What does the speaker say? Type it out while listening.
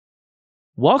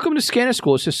Welcome to Scanner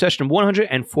School. This is session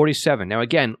 147. Now,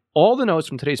 again, all the notes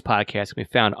from today's podcast can be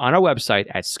found on our website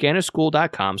at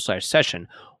scannerschool.com/session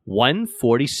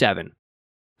 147.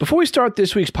 Before we start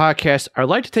this week's podcast, I'd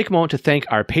like to take a moment to thank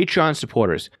our Patreon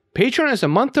supporters. Patreon is a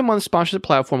month-to-month sponsorship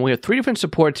platform. We have 3 different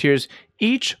support tiers,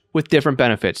 each with different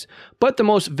benefits. But the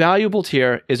most valuable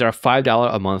tier is our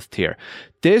 $5 a month tier.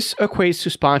 This equates to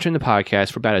sponsoring the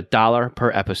podcast for about $1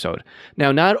 per episode.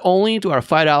 Now, not only do our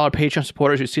 $5 Patreon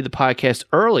supporters receive the podcast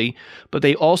early, but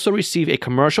they also receive a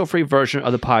commercial-free version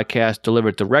of the podcast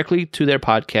delivered directly to their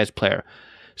podcast player.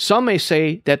 Some may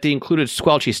say that the included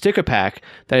Squelchy sticker pack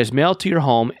that is mailed to your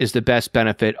home is the best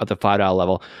benefit of the $5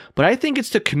 level, but I think it's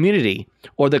the community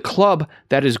or the club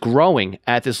that is growing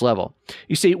at this level.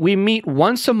 You see, we meet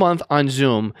once a month on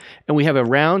Zoom and we have a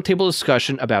roundtable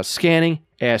discussion about scanning,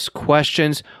 ask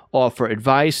questions, offer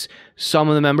advice. Some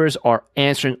of the members are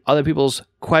answering other people's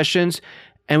questions,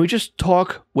 and we just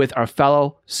talk with our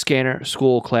fellow Scanner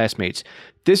School classmates.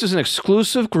 This is an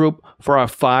exclusive group for our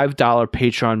 $5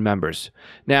 Patreon members.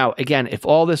 Now, again, if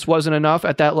all this wasn't enough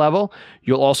at that level,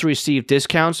 you'll also receive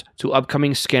discounts to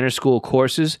upcoming Scanner School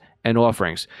courses and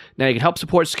offerings. Now, you can help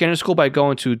support Scanner School by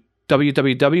going to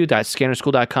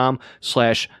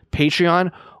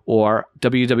www.scannerschool.com/Patreon or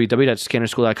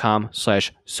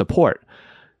www.scannerschool.com/support.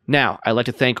 Now, I'd like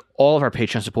to thank all of our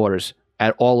Patreon supporters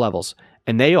at all levels,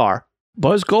 and they are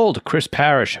Buzz Gold, Chris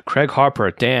Parrish, Craig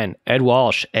Harper, Dan, Ed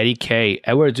Walsh, Eddie K,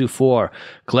 Edward Dufour,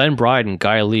 Glenn Bryden,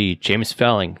 Guy Lee, James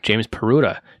Felling, James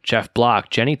Peruta, Jeff Block,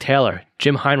 Jenny Taylor,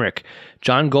 Jim Heinrich,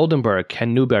 John Goldenberg,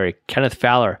 Ken Newberry, Kenneth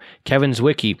Fowler, Kevin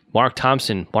Zwicky, Mark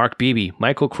Thompson, Mark Beebe,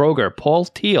 Michael Kroger, Paul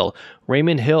Teal,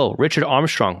 Raymond Hill, Richard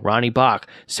Armstrong, Ronnie Bach,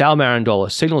 Sal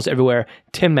Marandola, Signals Everywhere,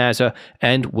 Tim Mazza,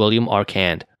 and William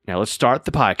Arcand. Now let's start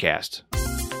the podcast.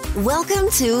 Welcome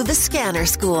to the Scanner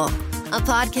School, a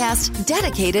podcast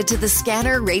dedicated to the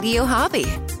scanner radio hobby.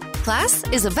 Class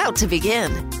is about to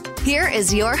begin. Here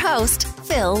is your host,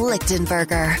 Phil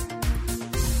Lichtenberger.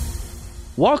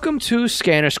 Welcome to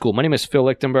Scanner School. My name is Phil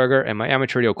Lichtenberger, and my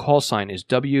amateur radio call sign is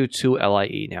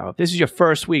W2LIE. Now, if this is your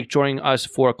first week joining us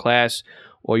for class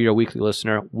or you're a weekly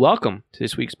listener, welcome to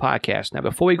this week's podcast. Now,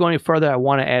 before we go any further, I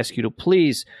want to ask you to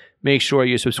please make sure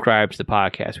you subscribe to the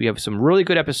podcast. We have some really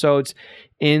good episodes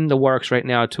in the works right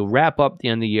now to wrap up the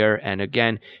end of the year. And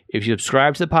again, if you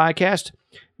subscribe to the podcast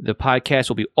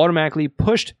will be automatically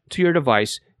pushed to your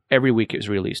device every week it's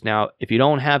released. Now, if you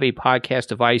don't have a podcast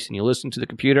device and you listen to the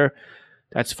computer,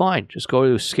 that's fine. Just go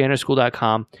to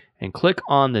scannerschool.com and click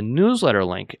on the newsletter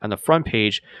link on the front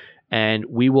page, and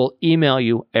we will email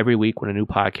you every week when a new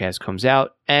podcast comes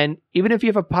out. And even if you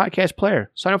have a podcast player,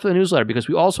 sign up for the newsletter because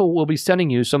we also will be sending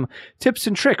you some tips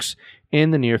and tricks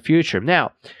in the near future.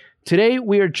 Now, today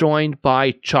we are joined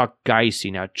by Chuck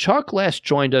Geisey. Now, Chuck last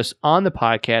joined us on the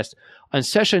podcast on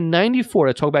session 94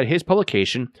 to talk about his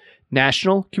publication,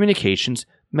 National Communications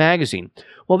Magazine.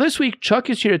 Well, this week, Chuck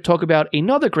is here to talk about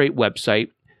another great website,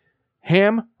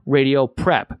 Ham Radio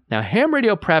Prep. Now, Ham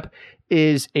Radio Prep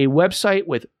is a website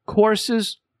with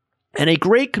courses and a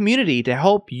great community to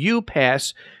help you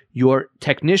pass your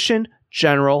technician,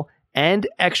 general, and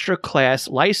extra class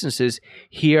licenses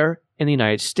here in the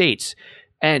United States.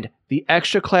 And the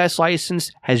extra class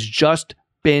license has just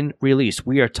been released.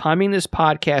 We are timing this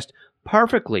podcast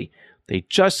perfectly. They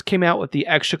just came out with the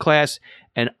extra class,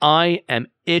 and I am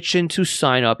itching to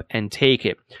sign up and take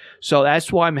it. So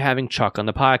that's why I'm having Chuck on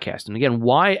the podcast. And again,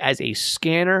 why as a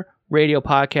scanner radio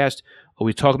podcast,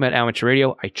 we talk about amateur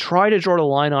radio. I try to draw the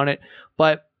line on it,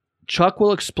 but Chuck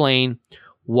will explain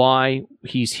why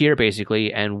he's here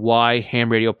basically and why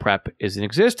Ham Radio Prep is in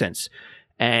existence.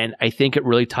 And I think it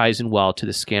really ties in well to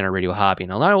the scanner radio hobby.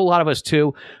 And I know a lot of us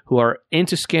too who are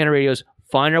into scanner radios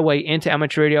find our way into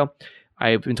amateur radio.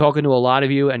 I've been talking to a lot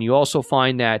of you, and you also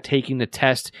find that taking the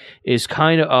test is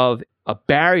kind of a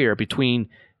barrier between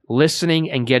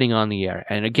listening and getting on the air.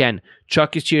 And again,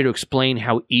 Chuck is here to explain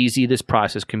how easy this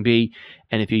process can be.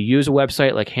 And if you use a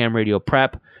website like Ham Radio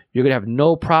Prep, you're going to have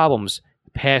no problems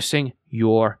passing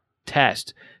your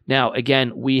test. Now,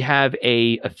 again, we have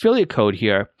a affiliate code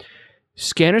here,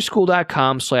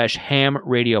 scannerschool.com/ham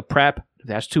radio prep. If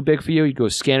that's too big for you, you go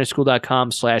to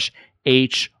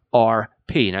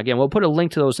scannerschool.com/HRP. Now, again, we'll put a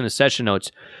link to those in the session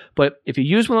notes. But if you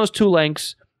use one of those two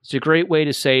links, it's a great way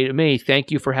to say to me,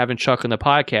 thank you for having Chuck on the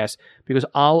podcast, because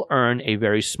I'll earn a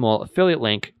very small affiliate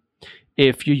link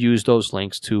if you use those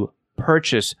links to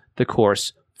purchase the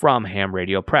course from Ham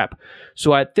Radio Prep.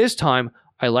 So at this time,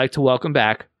 I'd like to welcome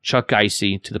back Chuck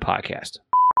Geisey to the podcast.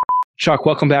 Chuck,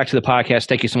 welcome back to the podcast.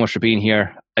 Thank you so much for being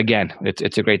here again.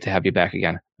 It's great to have you back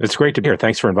again. It's great to be here.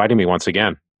 Thanks for inviting me once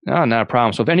again. No, not a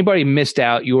problem. So if anybody missed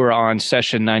out, you were on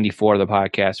session 94 of the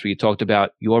podcast where you talked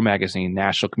about your magazine,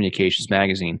 National Communications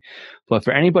Magazine. But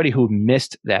for anybody who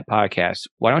missed that podcast,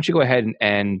 why don't you go ahead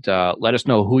and let us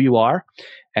know who you are?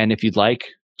 And if you'd like,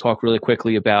 talk really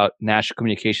quickly about National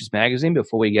Communications Magazine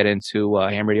before we get into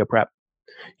ham radio prep.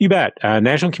 You bet.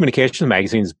 National Communications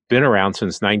Magazine's been around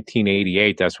since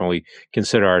 1988. That's when we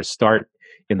consider our start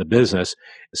in the business.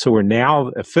 So we're now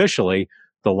officially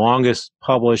the longest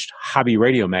published hobby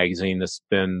radio magazine that's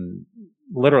been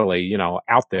literally,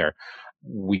 out there.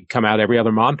 We come out every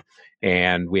other month,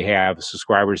 and we have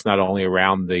subscribers not only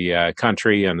around the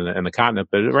country and the continent,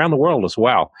 but around the world as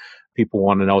well. People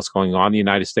want to know what's going on in the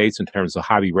United States in terms of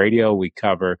hobby radio. We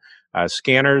cover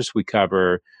scanners. We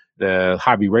cover the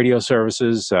hobby radio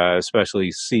services,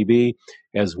 especially CB,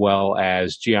 as well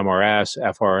as GMRS,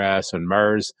 FRS, and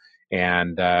MERS.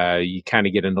 And you kind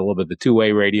of get into a little bit of the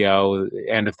two-way radio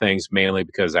end of things, mainly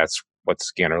because that's what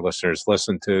scanner listeners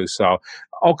listen to. So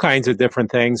all kinds of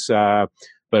different things.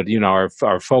 But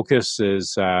our focus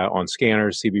is on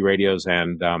scanners, CB radios,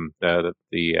 and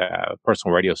the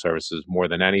personal radio services more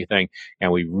than anything.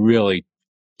 And we really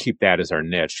keep that as our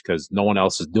niche because no one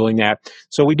else is doing that.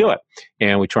 So we do it,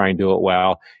 and we try and do it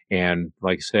well. And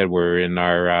like I said, we're in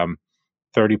our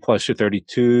 30 plus to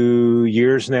 32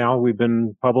 years now we've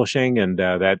been publishing, and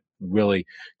that really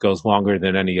goes longer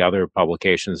than any other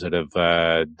publications that have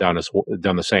done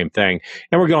the same thing.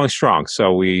 And we're going strong.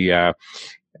 So we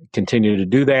continue to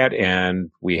do that, and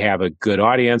we have a good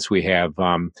audience. We have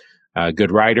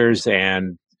good writers,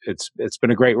 and it's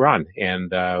been a great run,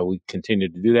 and we continue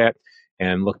to do that.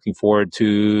 And looking forward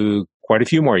to quite a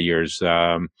few more years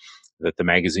that the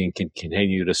magazine can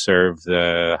continue to serve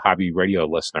the hobby radio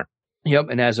listener. Yep,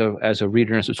 and as a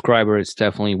reader and subscriber, it's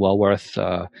definitely well worth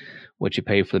what you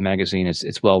pay for the magazine.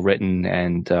 It's well written,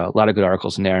 and a lot of good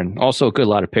articles in there, and also a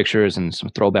lot of pictures and some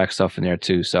throwback stuff in there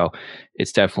too. So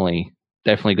it's definitely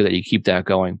good that you keep that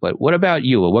going. But what about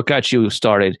you? What got you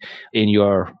started in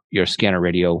your scanner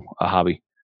radio hobby?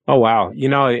 Oh, wow.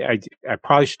 I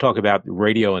probably should talk about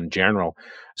radio in general.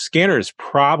 Scanner is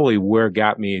probably where it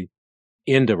got me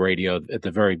into radio at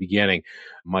the very beginning.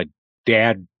 My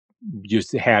dad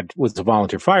was a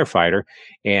volunteer firefighter,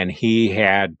 and he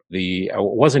had it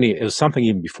was something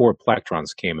even before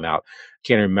plectrons came out.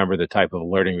 Can't remember the type of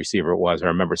alerting receiver it was. I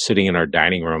remember sitting in our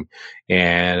dining room,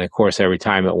 and of course, every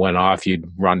time it went off,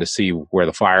 you'd run to see where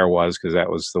the fire was, because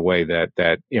that was the way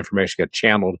that information got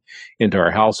channeled into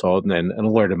our household, and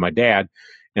alerted my dad.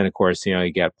 And of course,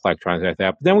 you get plectrons like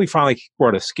that. But then we finally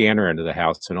brought a scanner into the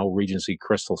house, an old Regency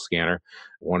crystal scanner.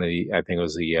 I think it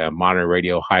was the Modern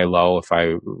Radio High-Low, if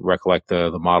I recollect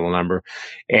the model number.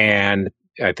 And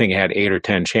I think it had 8 or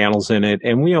 10 channels in it.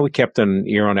 And we kept an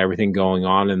ear on everything going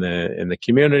on in the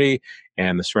community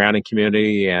and the surrounding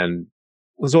community, and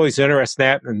was always interested in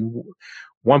that. And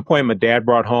one point, my dad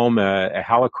brought home a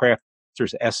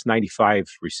Hallicrafter's S95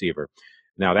 receiver.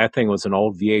 Now, that thing was an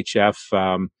old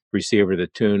VHF receiver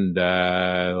that tuned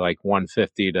like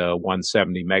 150 to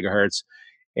 170 megahertz.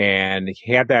 And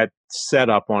he had that set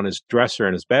up on his dresser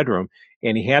in his bedroom,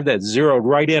 and he had that zeroed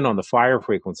right in on the fire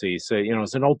frequency. So,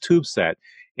 it's an old tube set.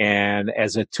 And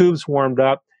as the tubes warmed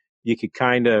up, you could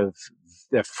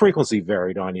the frequency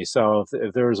varied on you. So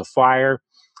if there was a fire,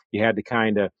 you had to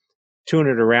kind of tune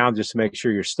it around just to make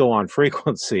sure you're still on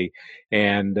frequency.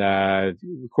 And of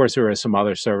course, there are some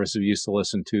other services we used to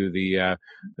listen to.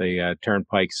 The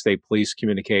Turnpike State Police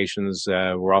Communications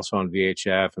were also on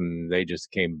VHF, and they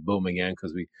just came booming in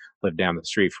because we lived down the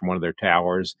street from one of their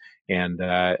towers. And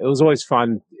it was always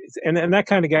fun, and that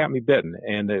kind of got me bitten.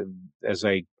 And as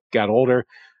I got older,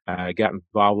 I got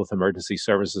involved with emergency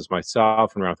services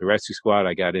myself, and around the rescue squad,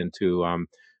 I got into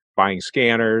buying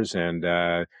scanners, and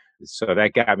so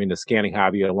that got me into scanning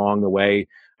hobby along the way.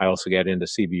 I also got into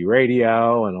CB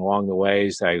radio, and along the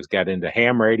ways I got into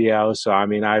ham radio. So,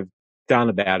 I've done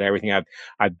about everything.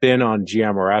 I've been on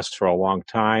GMRS for a long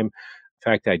time. In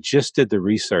fact, I just did the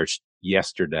research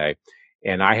yesterday,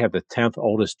 and I have the 10th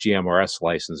oldest GMRS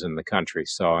license in the country.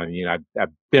 So,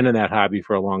 I've been in that hobby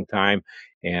for a long time,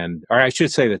 or I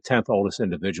should say the 10th oldest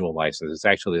individual license. It's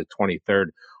actually the 23rd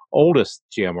oldest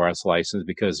GMRS license,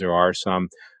 because there are some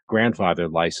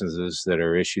grandfathered licenses that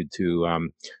are issued to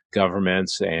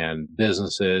governments and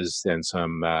businesses and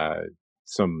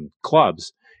some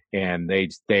clubs, and they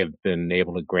have been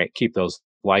able to keep those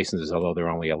licenses, although they're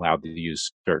only allowed to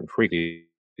use certain frequencies.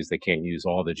 They can't use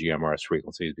all the GMRS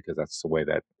frequencies because that's the way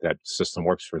that system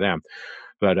works for them.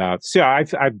 But so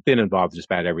I've been involved in just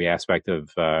about every aspect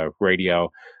of radio,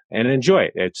 and enjoy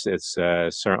it. It's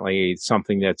certainly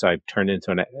something that I've turned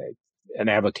into an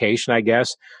avocation, I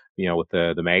guess. with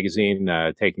the magazine,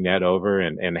 taking that over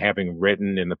and having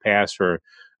written in the past for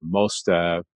most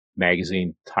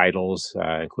magazine titles,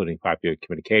 including Popular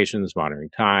Communications, Modern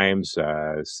Times,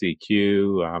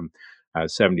 CQ,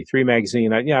 73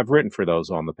 magazine. I've written for those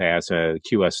all in the past,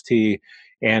 QST,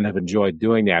 and have enjoyed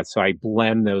doing that. So I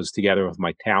blend those together with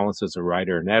my talents as a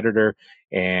writer and editor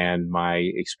and my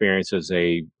experience as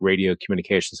a radio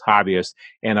communications hobbyist.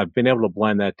 And I've been able to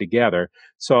blend that together.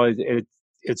 So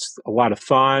it's a lot of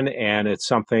fun, and it's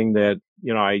something that,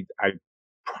 I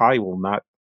probably will not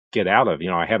get out of.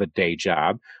 I have a day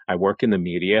job. I work in the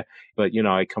media, but,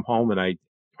 I come home and I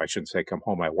shouldn't say come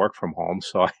home. I work from home.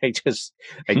 So I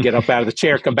get up out of the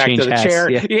chair, come back to the chair.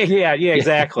 Yeah,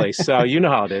 exactly. So you know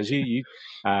how it is.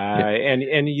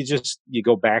 And you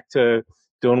go back to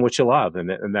doing what you love.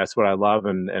 And that's what I love.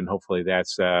 And hopefully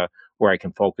that's where I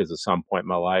can focus at some point in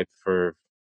my life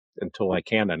until I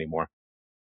can't anymore.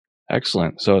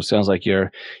 Excellent. So it sounds like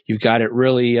you've got it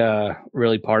really,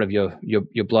 really part of your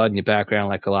blood and your background,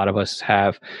 like a lot of us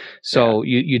have. So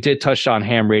you did touch on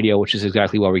ham radio, which is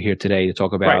exactly why we're here today to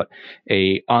talk about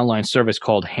a online service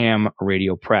called Ham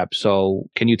Radio Prep. So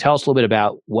can you tell us a little bit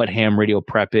about what Ham Radio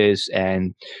Prep is,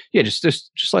 and just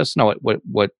let us know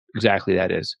what exactly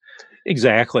that is.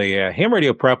 Exactly. Ham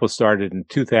Radio Prep was started in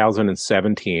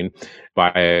 2017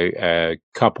 by a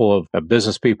couple of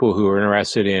business people who were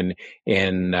interested in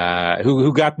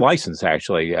who got licensed.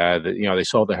 Actually, they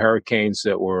saw the hurricanes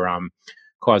that were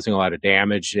causing a lot of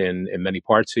damage in many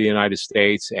parts of the United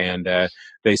States, and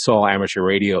they saw amateur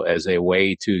radio as a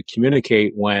way to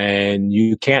communicate when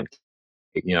you can't,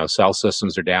 cell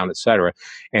systems are down, et cetera.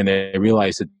 And they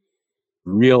realized that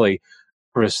really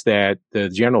that the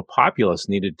general populace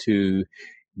needed to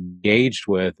engage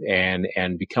with and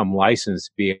become licensed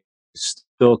to be able to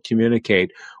still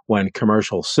communicate when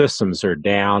commercial systems are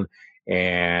down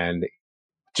and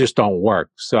just don't work.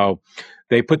 So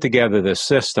they put together this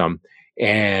system,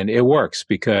 and it works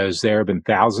because there have been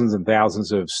thousands and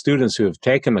thousands of students who have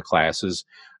taken the classes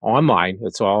online.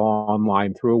 It's all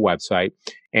online through a website,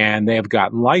 and they have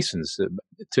gotten licensed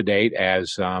to date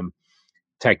as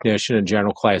technician and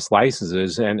general class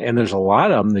licenses, and there's a lot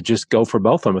of them that just go for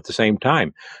both of them at the same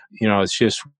time. It's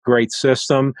just a great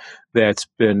system that's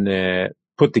been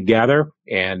put together,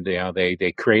 and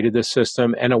they created this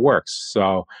system, and it works.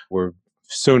 So we're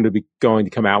soon to be going to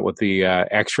come out with the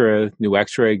new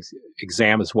extra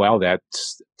exam as well. That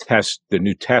the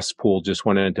new test pool just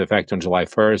went into effect on July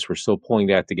 1st. We're still pulling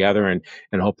that together and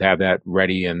hope to have that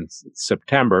ready in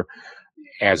September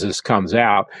as this comes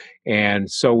out. And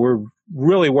so we're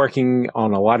really working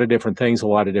on a lot of different things, a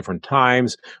lot of different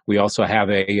times. We also have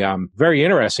a very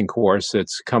interesting course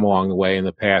that's come along the way in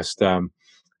the past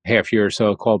half year or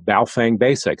so called Baofeng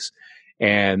Basics.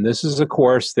 And this is a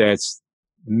course that's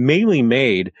mainly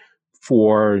made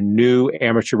for new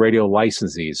amateur radio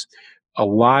licensees. A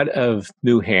lot of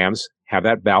new hams have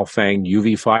that Baofeng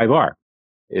UV5R.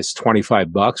 It's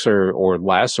 $25 or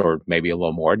less, or maybe a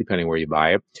little more, depending where you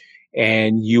buy it.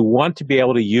 And you want to be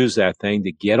able to use that thing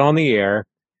to get on the air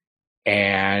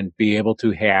and be able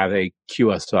to have a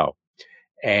QSO.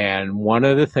 And one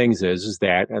of the things is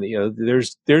that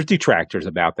there's detractors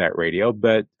about that radio,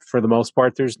 but for the most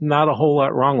part, there's not a whole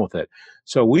lot wrong with it.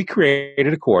 So we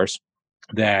created a course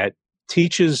that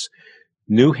teaches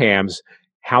new hams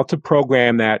how to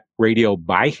program that radio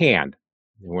by hand.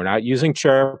 We're not using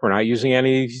Chirp. We're not using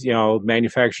any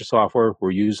manufacturer software.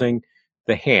 We're using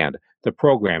the hand to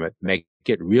program it, make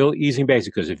it real easy and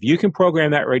basic. Because if you can program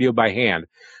that radio by hand,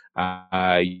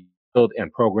 you build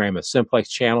and program a simplex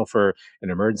channel for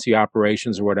an emergency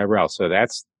operations or whatever else. So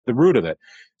that's the root of it.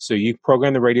 So you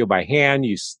program the radio by hand,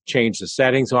 you change the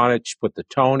settings on it, you put the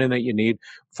tone in that you need,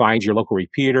 find your local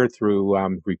repeater through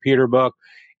Repeater Book,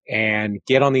 and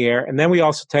get on the air. And then we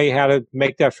also tell you how to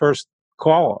make that first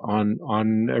call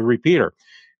on a repeater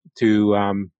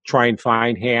to try and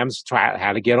find hams,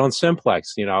 how to get on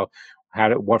simplex,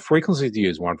 what frequencies to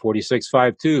use,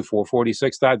 146.52,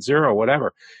 446.0,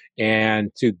 whatever, and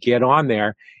to get on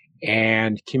there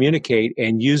and communicate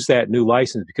and use that new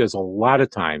license. Because a lot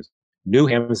of times new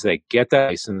hams, they get that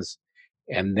license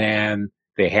and then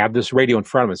they have this radio in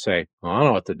front of them and say, I don't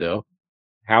know what to do.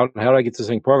 How do I get this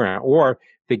thing programmed? Or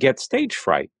they get stage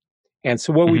fright. And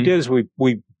so what we did is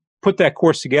we put that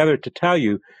course together to tell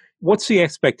you what's the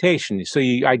expectation. So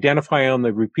you identify on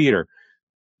the repeater.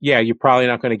 Yeah, you're probably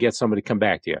not going to get somebody to come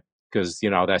back to you because,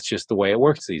 that's just the way it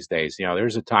works these days.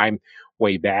 There's a time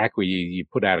way back where you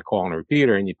put out a call on a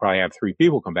repeater and you probably have 3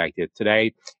 people come back to you.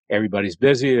 Today, everybody's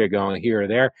busy. They're going here or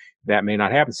there. That may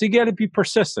not happen. So you got to be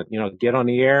persistent, get on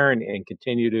the air and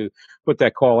continue to put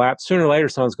that call out. Sooner or later,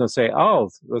 someone's going to say, oh,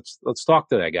 let's talk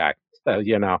to that guy.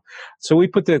 So we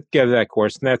put together that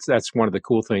course, and that's one of the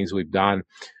cool things we've done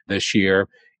this year.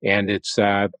 And it's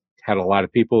had a lot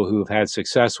of people who've had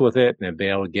success with it and have been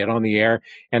able to get on the air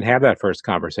and have that first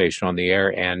conversation on the air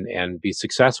and be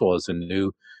successful as a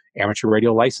new amateur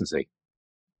radio licensee.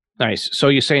 Nice. So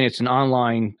you're saying it's an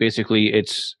online, basically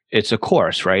it's a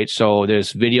course, right? So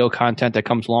there's video content that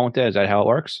comes along with it. Is that how it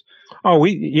works? Oh,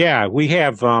 we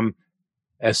have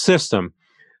a system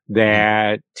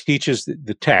that teaches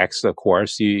the text. Of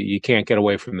course, you can't get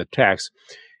away from the text.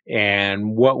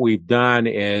 And what we've done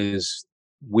is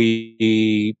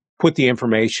we put the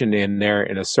information in there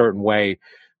in a certain way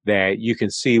that you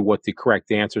can see what the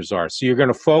correct answers are. So you're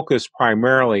going to focus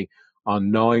primarily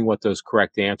on knowing what those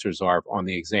correct answers are on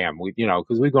the exam.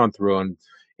 Because we've gone through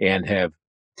and have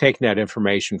taken that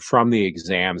information from the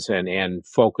exams and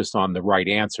focused on the right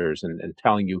answers and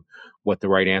telling you what the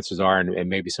right answers are and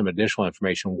maybe some additional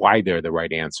information why they're the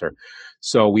right answer.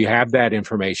 So we have that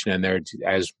information in there,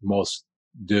 as most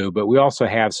do, but we also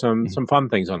have some fun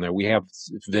things on there. We have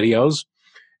videos,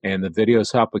 and the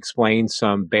videos help explain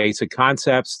some basic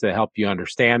concepts to help you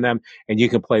understand them. And you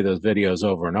can play those videos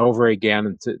over and over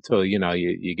again until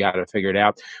you got to figure it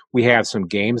out. We have some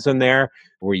games in there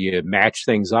where you match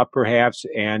things up, perhaps.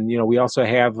 And we also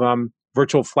have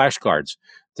virtual flashcards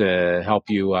to help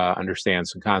you understand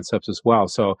some concepts as well.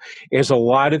 So there's a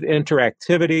lot of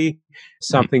interactivity,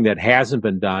 something that hasn't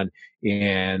been done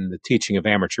in the teaching of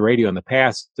amateur radio in the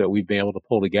past that we've been able to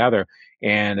pull together,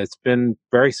 and it's been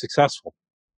very successful.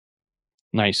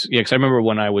 Nice. Yeah, because I remember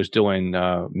when I was doing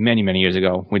many, many years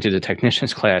ago, we did a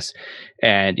technician's class,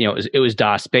 and it was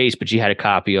DOS based, but you had a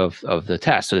copy of the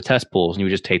test, so the test pools, and you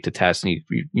would just take the test and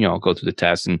you go through the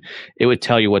test, and it would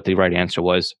tell you what the right answer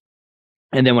was.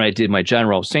 And then when I did my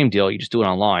general, same deal. You just do it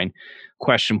online,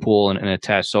 question pool and a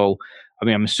test. So, I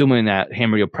mean, I'm assuming that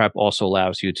Ham Radio Prep also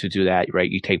allows you to do that,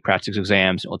 right? You take practice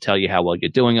exams, it will tell you how well you're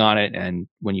doing on it, and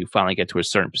when you finally get to a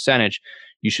certain percentage,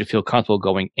 you should feel comfortable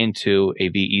going into a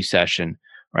VE session,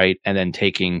 right? And then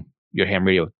taking your ham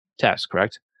radio test,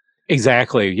 correct?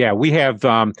 Exactly. Yeah. We have,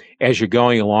 as you're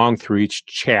going along through each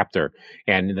chapter,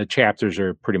 and the chapters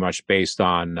are pretty much based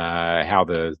on how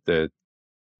the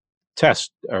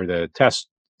test or the test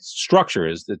structure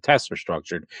is, the tests are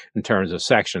structured in terms of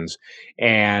sections.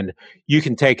 And you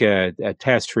can take a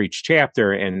test for each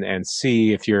chapter and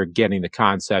see if you're getting the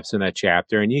concepts in that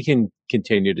chapter, and you can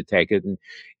continue to take it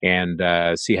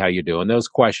and see how you do. And those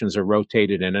questions are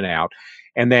rotated in and out.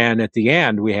 And then at the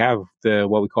end, we have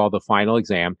what we call the final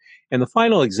exam. And the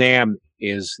final exam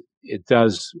it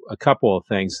does a couple of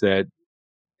things that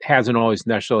hasn't always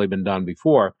necessarily been done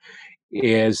before,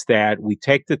 is that we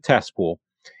take the test pool,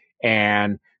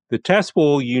 and the test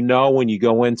pool, when you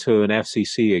go into an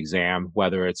FCC exam,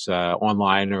 whether it's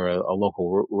online or a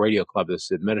local radio club that's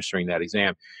administering that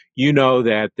exam,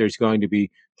 that there's going to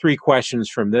be 3 questions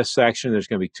from this section. There's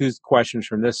going to be 2 questions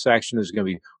from this section. There's going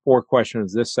to be 4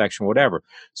 questions this section, whatever.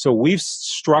 So we've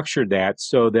structured that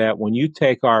so that when you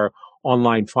take our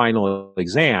online final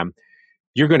exam,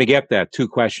 you're going to get that 2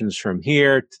 questions from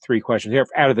here, 3 questions here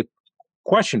out of the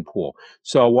question pool.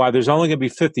 So while there's only going to be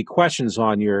 50 questions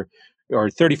or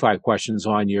 35 questions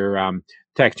on your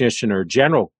technician or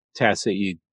general test that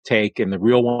you take in the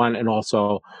real one and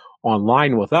also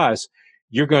online with us,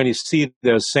 you're going to see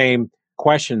those same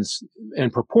questions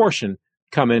in proportion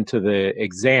come into the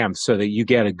exam so that you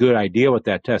get a good idea what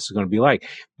that test is going to be like.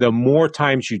 The more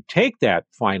times you take that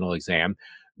final exam,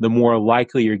 the more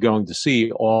likely you're going to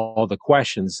see all the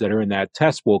questions that are in that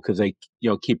test pool, because they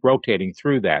keep rotating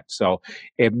through that. So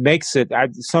it makes it,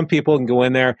 some people can go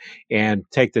in there and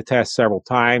take the test several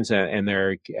times and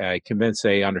they're convinced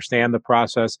they understand the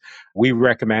process. We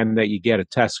recommend that you get a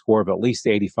test score of at least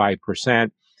 85%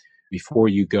 before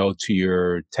you go to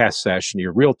your test session,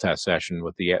 your real test session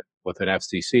with an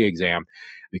FCC exam,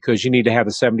 because you need to have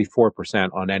a 74%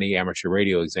 on any amateur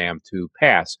radio exam to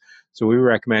pass. So we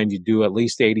recommend you do at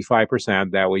least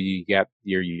 85%. That way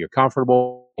you're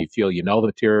comfortable, you feel you know the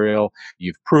material,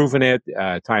 you've proven it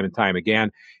time and time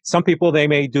again. Some people, they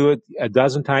may do it a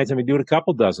dozen times, they may do it a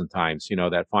couple dozen times,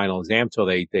 that final exam, till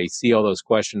they see all those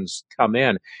questions come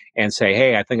in and say,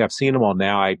 hey, I think I've seen them all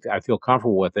now. I feel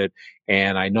comfortable with it,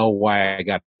 and I know why I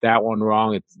got that one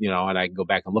wrong. It's, and I can go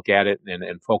back and look at it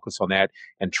and focus on that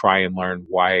and try and learn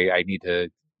why I need to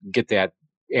get that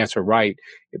answer right,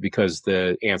 because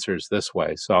the answer is this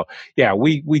way. So yeah,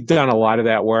 we've done a lot of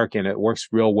that work, and it works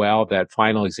real well. That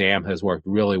final exam has worked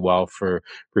really well for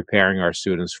preparing our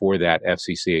students for that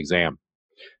FCC exam.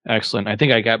 Excellent. I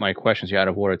think I got my questions here out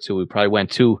of order too. We probably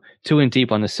went too in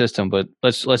deep on the system, but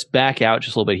let's back out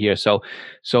just a little bit here.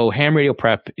 So Ham Radio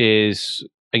Prep is,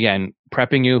 again,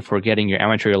 prepping you for getting your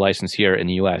amateur radio license here in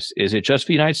the U.S.? Is it just for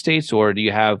the United States, or do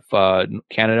you have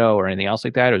Canada or anything else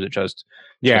like that, or is it just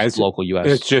it's local U.S.?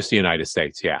 It's just the United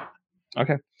States, yeah.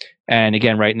 Okay. And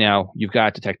again, right now, you've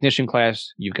got the technician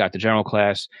class, you've got the general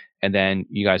class, and then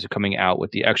you guys are coming out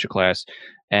with the extra class.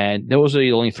 And those are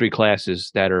the only 3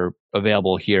 classes that are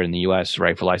available here in the U.S.,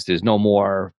 right, for license. There's no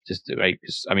more,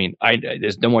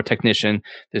 there's no more technician,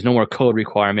 there's no more code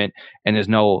requirement, and there's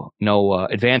no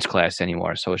advanced class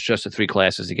anymore. So it's just the 3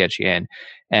 classes to get you in.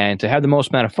 And to have the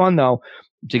most amount of fun, though,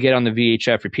 to get on the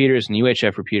VHF repeaters and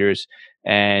UHF repeaters,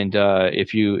 and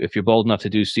if you're bold enough to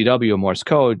do CW or Morse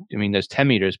code, I mean, there's 10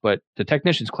 meters, but the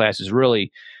technician's class is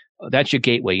really, that's your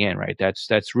gateway in, right?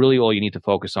 That's really all you need to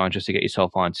focus on just to get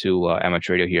yourself onto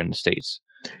amateur radio here in the States.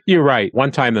 You're right. One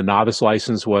time the novice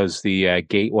license was the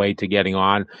gateway to getting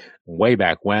on. Way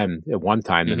back when, at one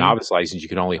time, the novice license you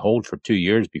could only hold for 2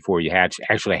 years before you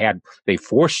they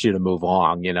forced you to move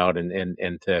along,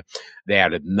 they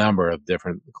had a number of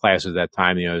different classes at that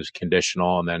time. It was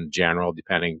conditional and then general,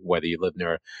 depending whether you live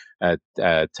near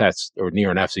a test or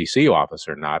near an FCC office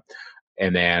or not.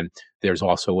 And then there's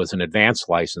also was an advanced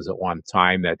license at one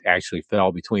time that actually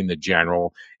fell between the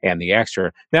general and the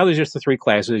extra. Now there's just the 3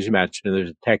 classes, as you mentioned. There's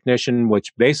a technician,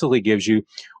 which basically gives you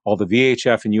all the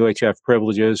VHF and UHF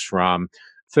privileges from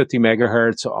 50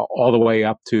 megahertz all the way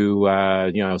up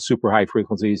to, super high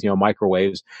frequencies,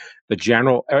 microwaves. The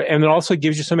general, and it also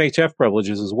gives you some HF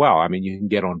privileges as well. I mean, you can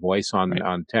get on voice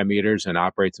on 10 meters and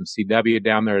operate some CW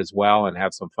down there as well and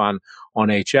have some fun on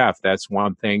HF. That's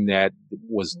one thing that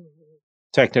was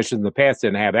technicians in the past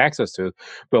didn't have access to.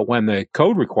 But when the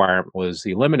code requirement was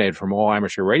eliminated from all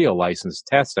amateur radio license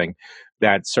testing,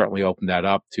 that certainly opened that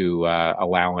up to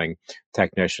allowing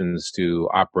technicians to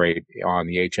operate on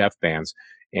the HF bands.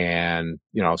 And,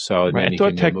 so I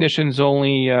thought technicians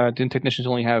only, didn't technicians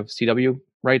only have CW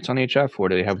rights on HF, or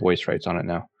do they have voice rights on it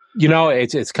now?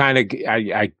 It's kind of,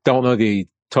 I don't know the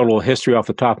total history off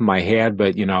the top of my head,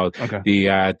 but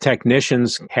the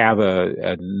technicians have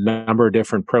a number of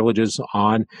different privileges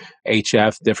on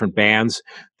HF, different bands.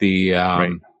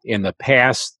 In the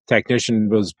past, technician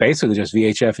was basically just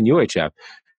VHF and UHF,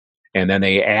 and then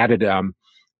they added.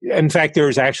 In fact, there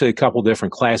was actually a couple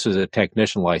different classes of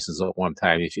technician license at one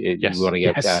time. If you want to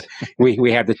get,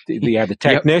 we had the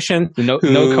technician, no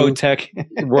code tech,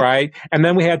 right, and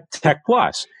then we had Tech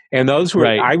Plus. And those were,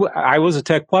 I was a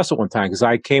Tech Plus at one time because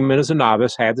I came in as a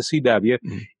novice, had the CW.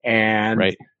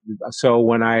 And so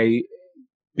when I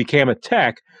became a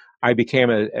tech, I became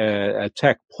a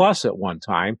Tech Plus at one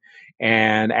time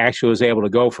and actually was able to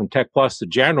go from Tech Plus to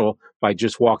general by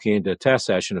just walking into a test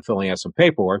session and filling out some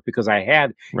paperwork because I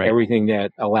had everything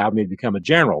that allowed me to become a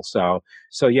general. So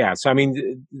I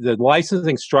mean, the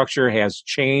licensing structure has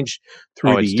changed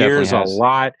through the years a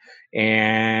lot.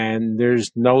 And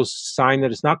there's no sign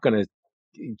that it's not going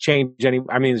to change any.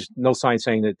 I mean, there's no sign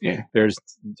saying that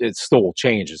it still will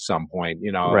change at some point,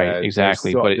 Right,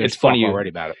 exactly. But it's funny already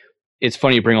about it. It's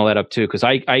funny you bring all that up too, because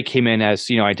I came in as,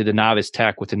 I did the novice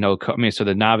tech with the no code. So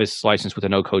the novice license with the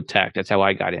no code tech. That's how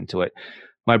I got into it.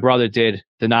 My brother did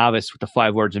the novice with the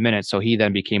 5 words a minute. So he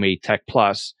then became a Tech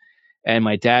Plus. And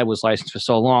my dad was licensed for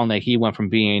so long that he went from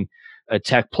being a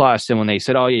Tech Plus, and when they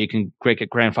said, "Oh yeah, you can get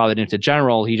grandfathered into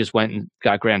general," he just went and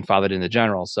got grandfathered into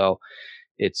general. So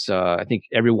it's I think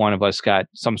every one of us got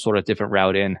some sort of different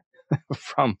route in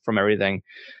from everything.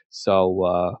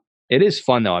 So it is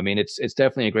fun though. I mean, it's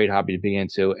definitely a great hobby to be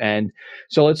into. And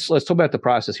so let's talk about the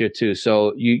process here too.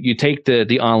 So you take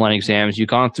the online exams, you've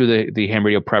gone through the ham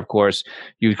radio prep course,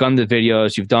 you've done the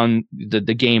videos, you've done the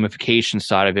gamification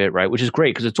side of it, right? Which is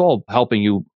great because it's all helping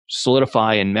you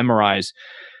solidify and memorize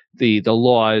the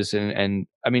laws and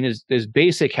I mean there's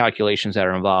basic calculations that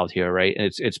are involved here, right? And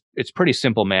it's pretty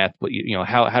simple math, but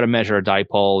how to measure a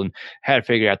dipole and how to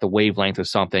figure out the wavelength of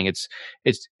something.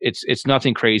 It's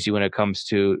nothing crazy when it comes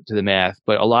to the math,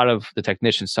 but a lot of the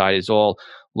technician side is all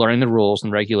learning the rules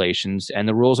and regulations, and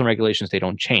the rules and regulations, they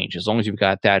don't change. As long as you've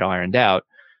got that ironed out,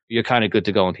 you're kind of good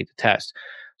to go and take the test.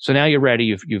 So now you're ready.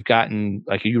 You've gotten,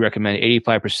 like you recommend,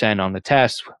 85% on the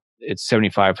test. It's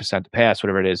 75% to pass,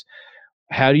 whatever it is.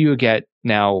 How do you get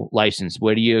now licensed?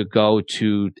 Where do you go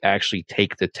to actually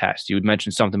take the test? You had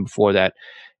mentioned something before that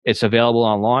it's available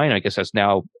online. I guess that's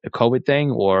now a COVID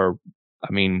thing, or,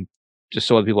 I mean, just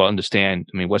so that people understand,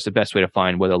 I mean, what's the best way to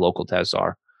find where the local tests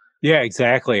are? Yeah,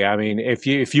 exactly. I mean, if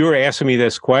you were asking me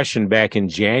this question back in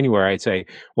January, I'd say,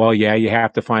 well, yeah, you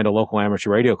have to find a local amateur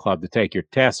radio club to take your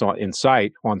test on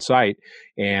site,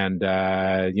 and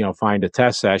find a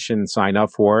test session, sign up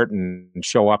for it, and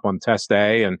show up on test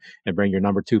day, and bring your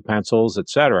number 2 pencils,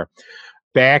 etc.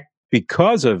 Back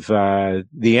because of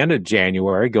the end of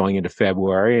January going into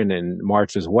February and in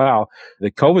March as well, the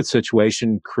COVID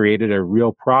situation created a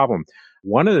real problem.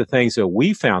 One of the things that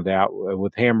we found out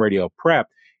with Ham Radio Prep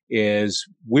is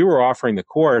we were offering the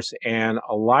course and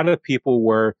a lot of people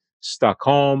were stuck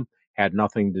home, had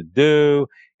nothing to do,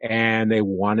 and they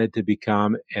wanted to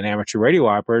become an amateur radio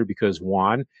operator because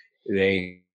one,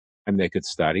 they could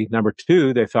study. Number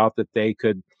two, they felt that they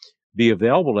could be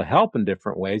available to help in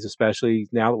different ways, especially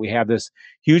now that we have this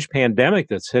huge pandemic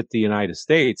that's hit the United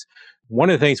States. One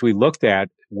of the things we looked at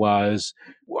was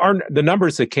the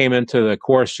numbers that came into the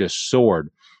course just soared.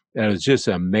 And it was just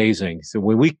amazing. So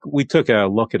when we took a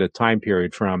look at a time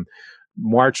period from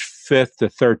March 5th to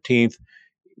 13th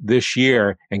this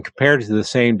year and compared it to the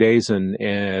same days in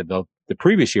the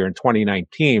previous year in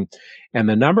 2019, and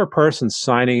the number of persons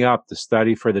signing up to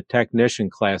study for the technician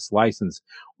class license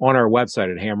on our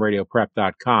website at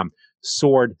hamradioprep.com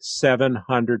soared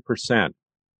 700%.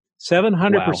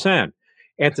 700%. Wow.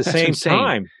 At the same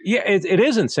time, yeah, it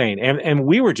is insane. And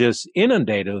we were just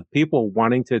inundated with people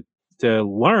wanting to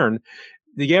learn.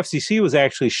 The FCC was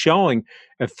actually showing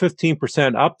a 15%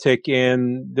 uptick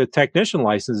in the technician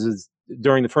licenses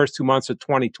during the first 2 months of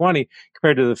 2020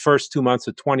 compared to the first 2 months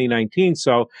of 2019.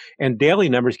 So, and daily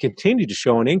numbers continue to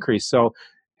show an increase. So,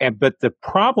 but the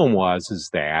problem is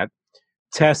that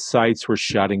test sites were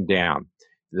shutting down.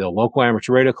 The local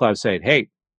amateur radio club said, hey,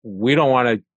 we don't want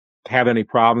to have any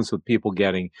problems with people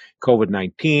getting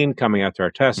COVID-19 coming out to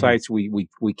our test sites. We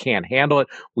can't handle it.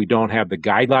 We don't have the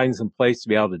guidelines in place to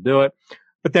be able to do it.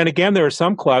 But then again, there are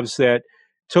some clubs that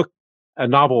took a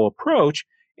novel approach.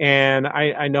 And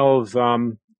I know of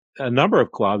a number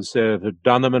of clubs that have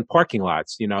done them in parking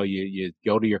lots. You know, you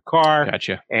go to your car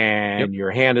and you're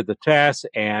handed the test,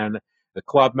 and the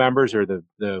club members or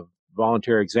the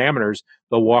volunteer examiners,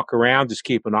 they'll walk around, just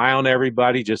keep an eye on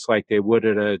everybody, just like they would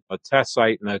at a test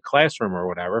site in a classroom or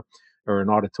whatever, or an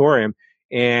auditorium.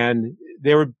 And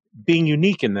they were being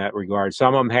unique in that regard.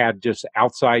 Some of them had just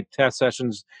outside test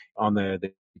sessions on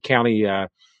the county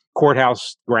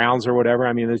courthouse grounds or whatever.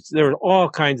 I mean, there were all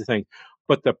kinds of things.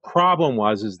 But the problem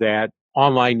is that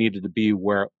online needed to be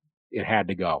where it had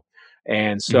to go.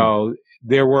 And so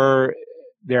there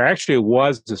actually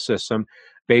was a system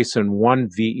based on one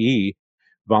VE,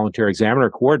 volunteer examiner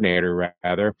coordinator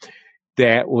rather,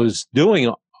 that was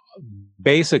doing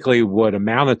basically what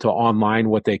amounted to online,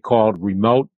 what they called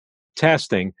remote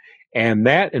testing. And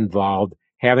that involved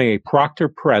having a proctor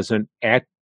present at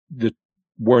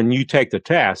when you take the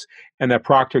test, and that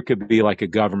proctor could be like a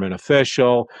government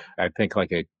official, I think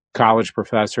like a college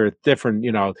professor, different,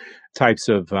 types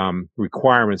of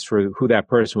requirements for who that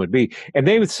person would be. And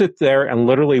they would sit there and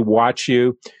literally watch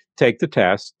you take the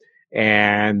test.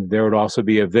 And there would also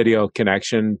be a video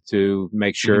connection to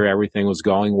make sure everything was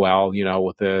going well,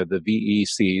 with the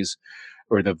VECs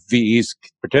or the VEs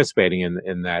participating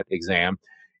in that exam.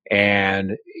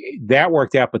 And that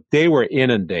worked out, but they were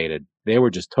inundated. They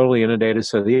were just totally inundated.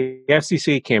 So the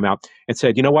FCC came out and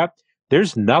said, you know what?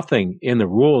 There's nothing in the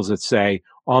rules that say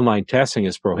online testing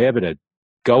is prohibited.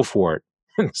 Go for it.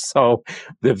 So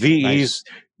the VEs,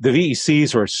 the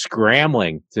VECs were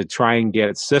scrambling to try and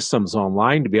get systems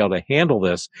online to be able to handle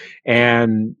this.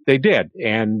 And they did.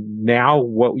 And now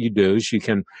what you do is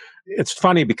it's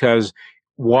funny because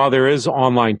while there is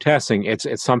online testing, it's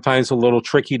sometimes a little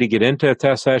tricky to get into a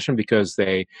test session because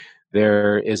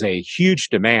there is a huge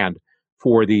demand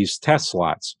for these test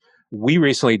slots. We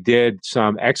recently did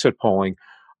some exit polling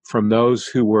from those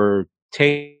who were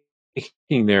taking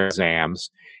their exams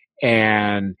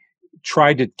and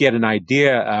tried to get an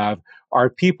idea of, are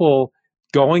people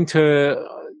going to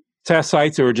test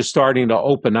sites that were just starting to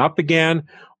open up again,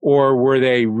 or were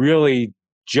they really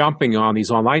jumping on these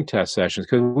online test sessions?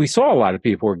 Because we saw a lot of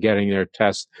people were getting their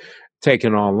tests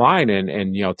taken online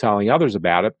and telling others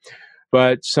about it.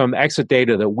 But some exit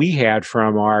data that we had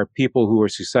from our people who were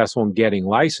successful in getting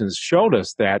licensed showed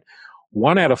us that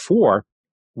 1 out of 4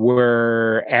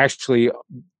 were actually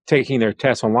taking their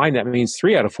tests online. That means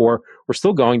 3 out of 4 were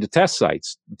still going to test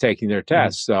sites, taking their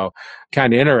tests. So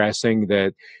kind of interesting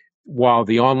that while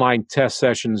the online test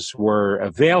sessions were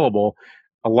available,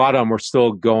 a lot of them were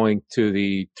still going to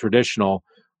the traditional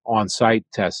on-site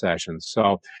test sessions.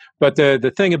 So, but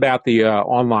the thing about the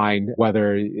online,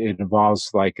 whether it involves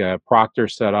like a proctor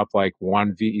setup like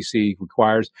one VEC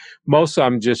requires, most of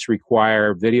them just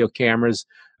require video cameras.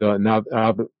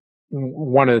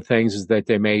 One of the things is that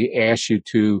they may ask you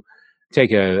to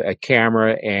take a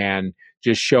camera and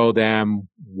just show them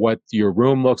what your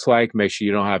room looks like. Make sure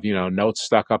you don't have, notes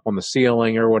stuck up on the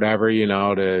ceiling or whatever,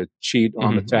 to cheat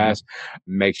on the test.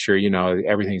 Make sure,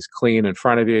 everything's clean in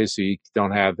front of you so you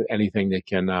don't have anything that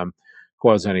can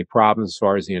cause any problems as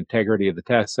far as the integrity of the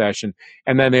test session.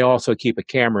 And then they also keep a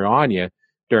camera on you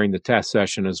during the test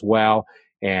session as well,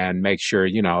 and make sure,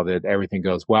 that everything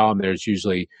goes well. And there's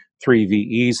usually 3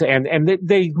 VEs, and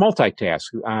they multitask.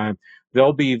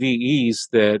 There'll be VEs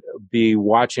that be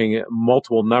watching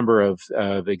multiple number of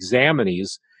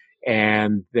examinees,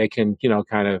 and they can,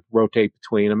 kind of rotate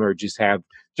between them, or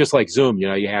just like Zoom,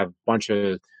 you have a bunch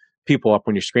of people up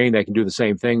on your screen. They can do the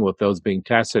same thing with those being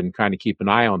tested and kind of keep an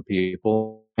eye on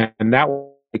people. And that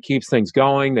keeps things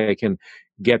going. They can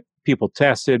get people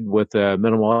tested with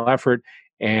minimal effort.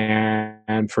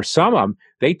 And for some of them,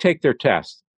 they take their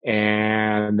test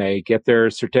and they get their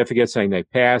certificate saying they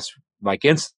passed like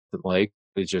instantly.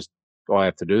 It's just all I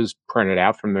have to do is print it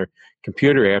out from their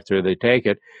computer after they take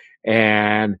it.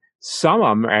 And some of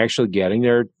them are actually getting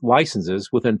their licenses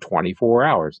within 24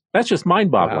 hours. That's just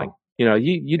mind-boggling. Wow.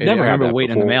 You'd never have that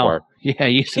waiting in the mail. Yeah,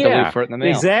 you used to wait for it in the mail.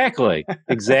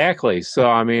 Exactly. So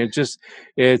I mean, it's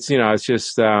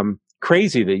just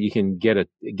crazy that you can get a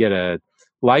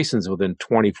license within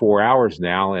 24 hours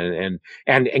now and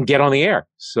get on the air.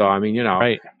 So I mean,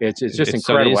 right. it's just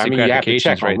incredible. I mean, you have to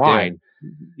check online.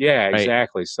 Yeah,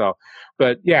 exactly. Right. So,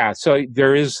 but yeah, so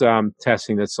there is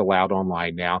testing that's allowed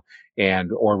online now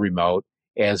or remote,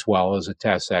 as well as the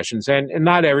test sessions. And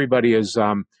not everybody is,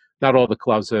 not all the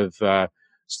clubs have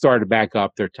started back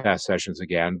up their test sessions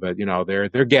again, but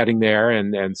they're getting there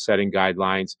and setting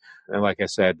guidelines. And like I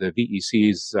said, the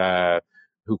VECs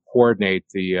who coordinate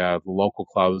the local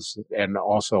clubs and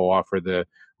also offer the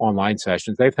online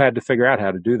sessions, they've had to figure out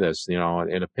how to do this, in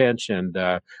a pinch, and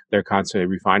they're constantly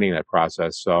refining that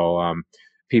process. So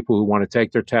people who want to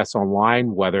take their tests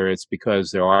online, whether it's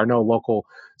because there are no local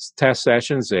test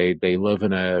sessions, they live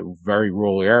in a very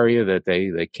rural area that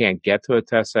they can't get to a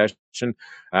test session.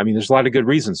 I mean, there's a lot of good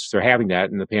reasons for having that,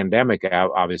 and the pandemic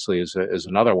obviously is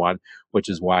another one, which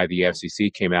is why the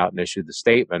FCC came out and issued the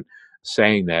statement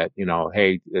saying that,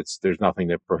 hey, there's nothing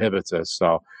that prohibits us.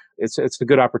 So it's a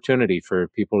good opportunity for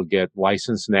people to get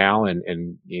licensed now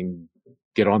and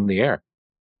get on the air.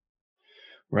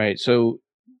 Right. So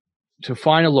to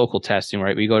find a local testing,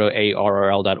 right, we go to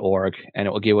arrl.org and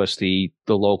it will give us the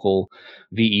local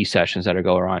VE sessions that are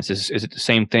going on. Is it the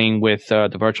same thing with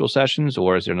the virtual sessions,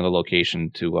 or is there another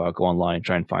location to go online and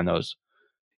try and find those?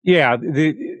 Yeah.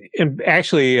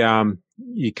 Actually,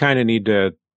 you kind of need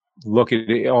to look at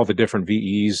all the different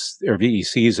VEs or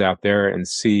VECs out there and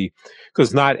see,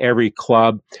 because not every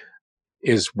club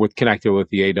is connected with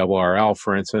the ARRL,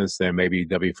 for instance. There may be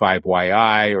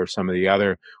W5YI or some of the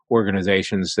other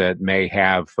organizations that may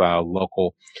have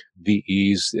local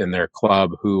VEs in their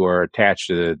club who are attached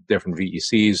to the different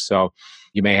VECs. So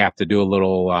you may have to do a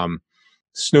little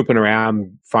snooping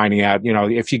around, finding out,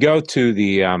 if you go to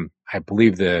the, I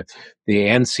believe the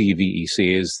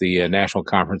NCVEC is the National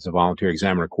Conference of Volunteer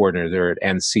Examiner Coordinators. They're at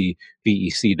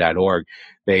ncvec.org.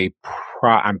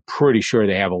 I'm pretty sure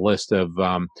they have a list of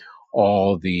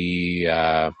all the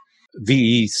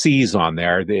VECs on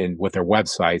there with their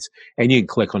websites, and you can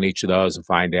click on each of those and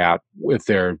find out if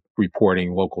they're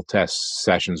reporting local test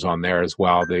sessions on there as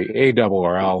well. The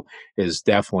ARRL is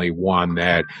definitely one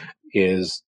that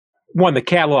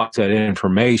catalogs that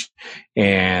information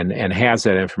and has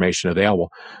that information available.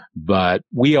 But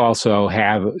we also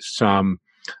have a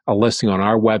listing on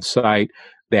our website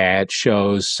that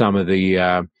shows some of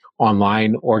the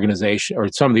online organization, or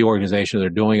some of the organizations that are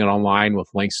doing it online, with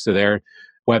links to their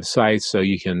websites, so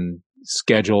you can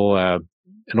schedule an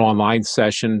online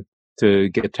session to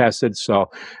get tested. So,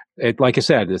 like I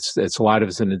said, it's a lot of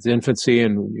it's in its infancy,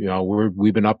 and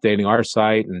we've been updating our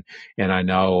site, and I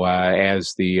know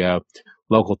as the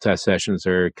local test sessions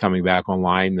are coming back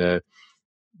online,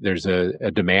 there's a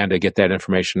demand to get that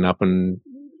information up and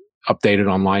updated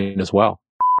online as well.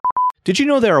 Did you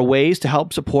know there are ways to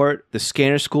help support the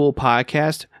Scanner School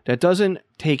podcast that doesn't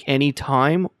take any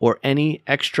time or any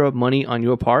extra money on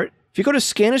your part? If you go to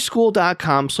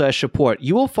scannerschool.com/support,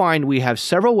 you will find we have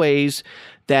several ways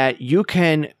that you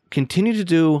can continue to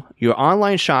do your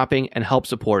online shopping and help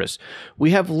support us. We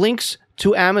have links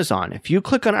to Amazon. If you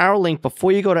click on our link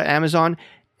before you go to Amazon,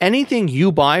 anything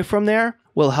you buy from there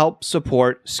will help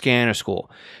support Scanner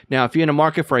School. Now, if you're in the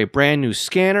market for a brand new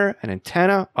scanner, an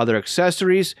antenna, other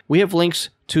accessories, we have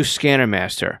links to Scanner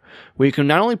Master, where you can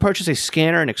not only purchase a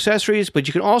scanner and accessories, but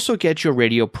you can also get your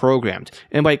radio programmed.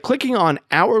 And by clicking on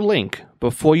our link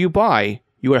before you buy,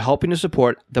 you are helping to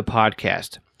support the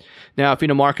podcast. Now, if you're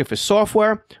in the market for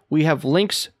software, we have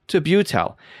links to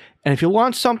Butel. And if you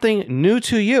want something new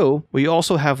to you, we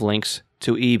also have links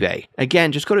to eBay.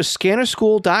 Again, just go to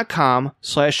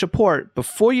scannerschool.com/support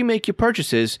before you make your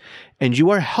purchases, and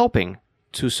you are helping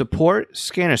to support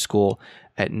Scanner School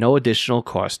at no additional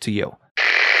cost to you.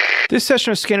 This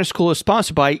session of Scanner School is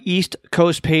sponsored by East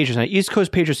Coast Pagers. Now, East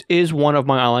Coast Pagers is one of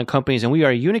my online companies, and we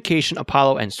are a Unication,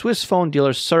 Apollo, and Swiss phone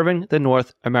dealers serving the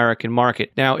North American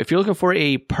market. Now, if you're looking for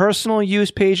a personal use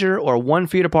pager or one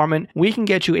for your department, we can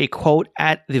get you a quote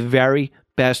at the very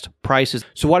best prices.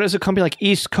 So why does a company like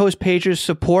East Coast Pagers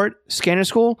support Scanner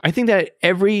School? I think that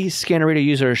every Scanner Radio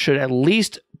user should at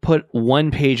least put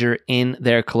one pager in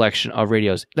their collection of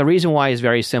radios. The reason why is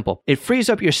very simple. It frees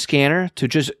up your scanner to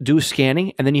just do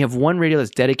scanning, and then you have one radio that's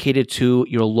dedicated to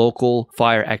your local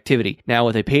fire activity. Now,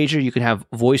 with a pager, you can have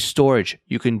voice storage.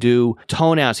 You can do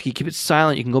tone outs. You can keep it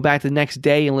silent. You can go back the next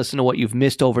day and listen to what you've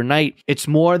missed overnight. It's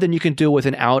more than you can do with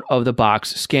an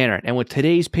out-of-the-box scanner. And with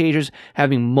today's pagers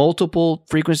having multiple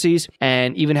frequencies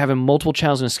and even having multiple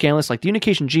channels in a scan list, like the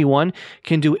Unication G1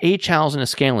 can do 8 channels in a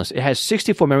scan list. It has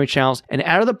 64 memory channels, and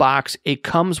out of the box, it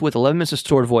comes with 11 minutes of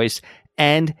stored voice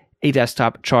and a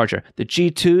desktop charger. The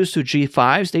G2s to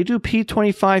G5s, they do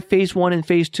P25 Phase 1 and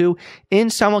Phase 2 in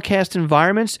simulcast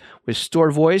environments with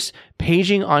stored voice,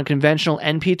 paging on conventional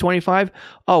and P25.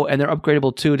 Oh, and they're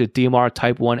upgradable too to DMR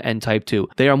Type 1 and Type 2.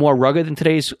 They are more rugged than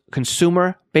today's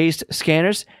consumer-based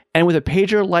scanners. And with a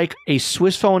pager like a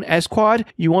Swiss phone S-Quad,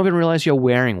 you won't even realize you're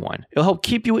wearing one. It'll help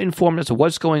keep you informed as to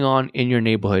what's going on in your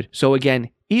neighborhood. So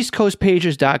again,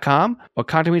 eastcoastpagers.com or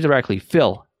contact me directly,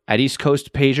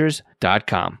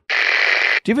 phil@eastcoastpagers.com.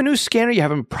 Do you have a new scanner? You're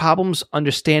having problems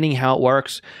understanding how it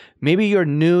works? Maybe you're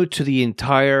new to the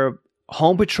entire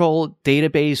Home Patrol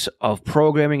database of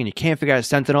programming and you can't figure out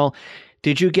Sentinel.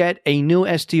 Did you get a new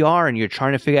SDR and you're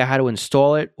trying to figure out how to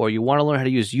install it? Or you want to learn how to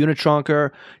use Unitrunker,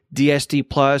 DSD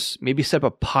Plus, maybe set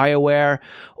up a PieAware,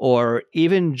 or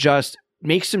even just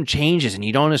make some changes and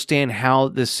you don't understand how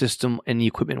this system and the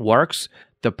equipment works?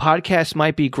 The podcast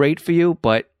might be great for you,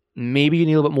 but maybe you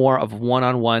need a little bit more of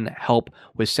one-on-one help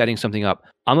with setting something up.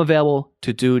 I'm available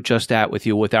to do just that with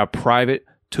you with our private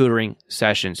tutoring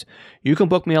sessions. You can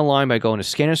book me online by going to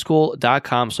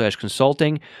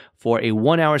scannerschool.com/consulting for a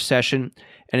 1-hour session.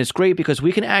 And it's great because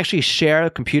we can actually share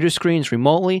computer screens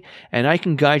remotely, and I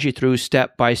can guide you through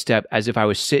step by step as if I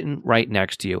was sitting right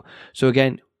next to you. So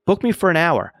again, book me for an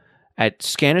hour at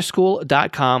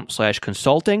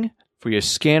scannerschool.com/consulting for your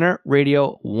Scanner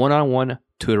Radio one-on-one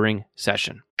tutoring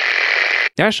session.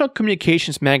 National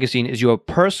Communications Magazine is your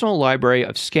personal library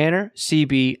of scanner,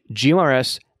 CB,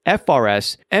 GMRS,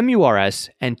 FRS, MURS,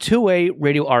 and two-way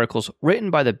radio articles written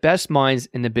by the best minds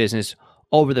in the business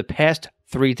over the past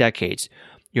 3 decades.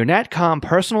 Your NatCom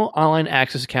personal online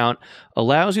access account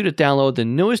allows you to download the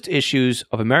newest issues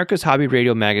of America's Hobby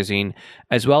Radio magazine,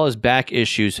 as well as back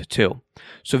issues too.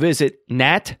 So visit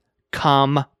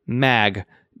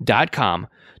natcommag.com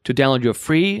to download your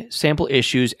free sample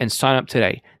issues and sign up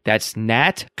today. That's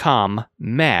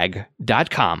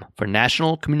natcommag.com for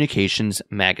National Communications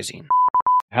Magazine.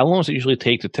 How long does it usually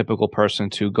take the typical person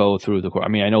to go through the course? I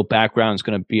mean, I know background is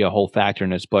going to be a whole factor in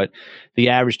this, but the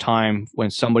average time when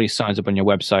somebody signs up on your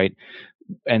website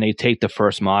and they take the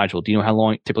first module, do you know how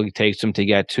long it typically takes them to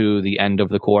get to the end of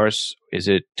the course? Is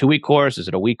it a 2-week course? Is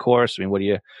it a week course? I mean, what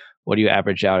do you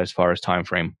average out as far as time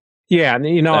frame? Yeah,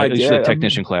 you know, usually a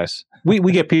technician class.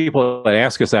 We get people that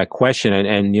ask us that question,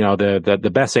 and you know,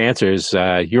 the best answer is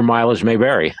your mileage may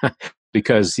vary.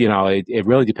 Because, you know, it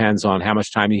really depends on how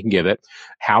much time you can give it,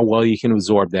 how well you can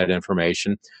absorb that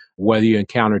information, whether you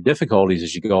encounter difficulties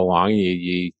as you go along.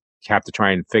 You have to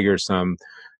try and figure some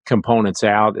components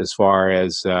out as far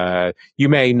as you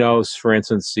may know, for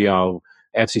instance, you know,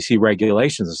 FCC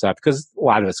regulations and stuff, because a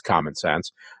lot of it's common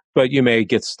sense. But you may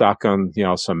get stuck on, you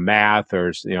know, some math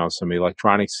or, you know, some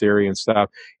electronics theory and stuff,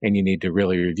 and you need to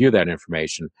really review that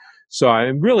information. So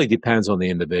it really depends on the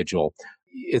individual.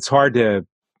 It's hard to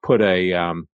put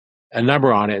a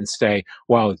number on it and say,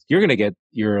 well, you're going to get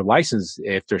your license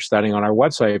if they're studying on our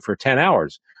website for 10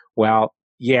 hours. Well,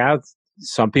 yeah,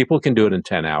 some people can do it in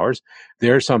 10 hours.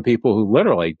 There are some people who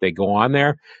literally, they go on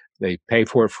there, they pay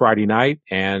for it Friday night,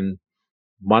 and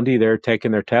Monday they're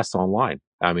taking their test online.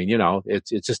 I mean, you know, it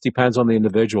just depends on the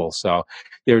individual. So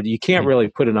you can't really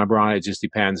put a number on it. It just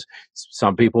depends.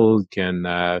 Some people can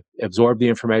absorb the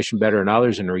information better than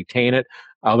others and retain it.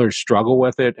 Others struggle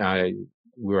with it.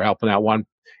 We were helping out one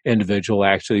individual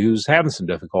actually who's having some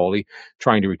difficulty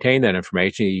trying to retain that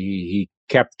information. He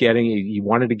kept getting, he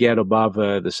wanted to get above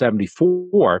the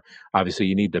 74. Obviously,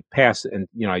 you need to pass, and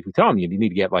you know, I can tell him you need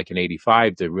to get like an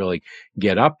 85 to really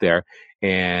get up there.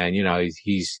 And you know,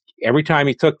 he's every time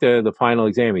he took the final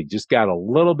exam, he just got a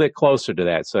little bit closer to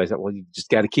that. So I said, well, you just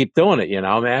got to keep doing it,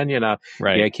 man,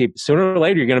 Right. yeah, sooner or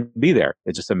later, you're going to be there.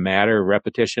 It's just a matter of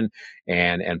repetition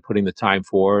and putting the time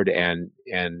forward. And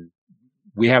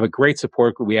we have a great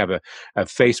support group. We have a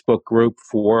Facebook group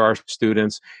for our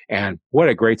students, and what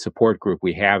a great support group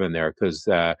we have in there, because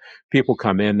people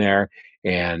come in there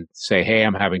and say, hey,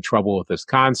 I'm having trouble with this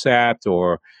concept,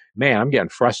 or man, I'm getting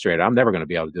frustrated. I'm never going to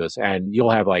be able to do this. And you'll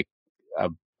have like a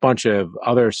bunch of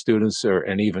other students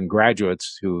and even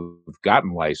graduates who've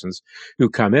gotten licensed who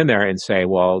come in there and say,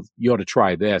 well, you ought to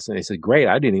try this. And they say, great,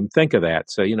 I didn't even think of that.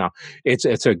 So,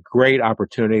 it's a great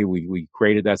opportunity. We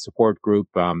created that support group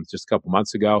just a couple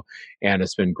months ago, and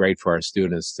it's been great for our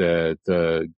students to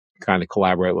kind of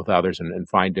collaborate with others and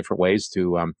find different ways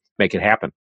to make it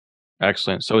happen.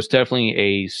 Excellent. So it's definitely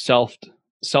a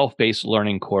self-based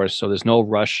learning course. So there's no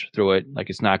rush through it. Like,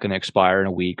 it's not going to expire in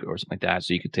a week or something like that.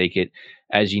 So you could take it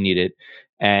as you need it.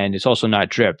 And it's also not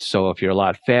dripped. So if you're a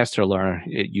lot faster learner,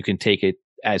 you can take it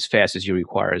as fast as you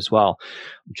require as well.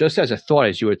 Just as a thought,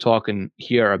 as you were talking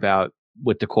here about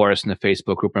with the course and the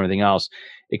Facebook group and everything else,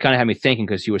 it kind of had me thinking,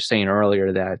 because you were saying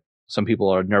earlier that some people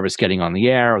are nervous getting on the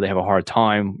air, or they have a hard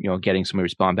time, getting somebody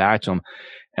to respond back to them.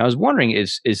 And I was wondering,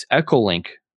 is Echolink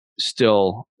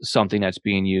still something that's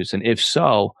being used? And if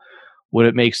so, would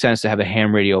it make sense to have a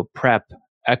ham radio prep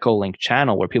Echolink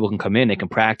channel where people can come in, they can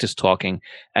practice talking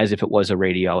as if it was a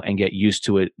radio and get used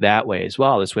to it that way as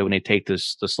well? This way, when they take the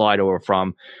slide over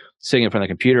from sitting in front of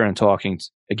the computer and talking,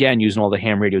 again, using all the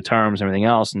ham radio terms and everything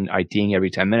else and IDing every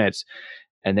 10 minutes,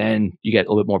 and then you get a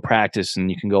little bit more practice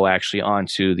and you can go actually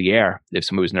onto the air if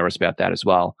somebody was nervous about that as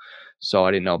well. So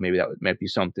I didn't know, maybe that might be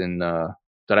something that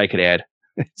I could add.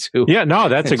 Yeah, no,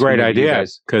 that's a great idea,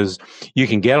 because you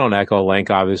can get on Echolink,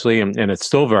 obviously, and it's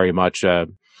still very much a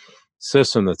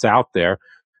system that's out there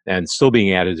and still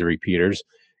being added to repeaters,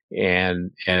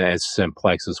 and it's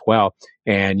simplex as well.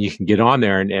 And you can get on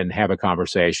there and have a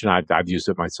conversation. I've used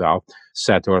it myself.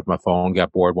 Sat there with my phone,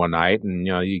 got bored one night, and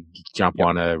you jump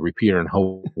on a repeater in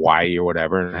Hawaii or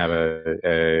whatever and have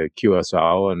a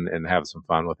QSO and have some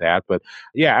fun with that. But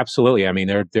yeah, absolutely. I mean,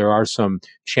 there are some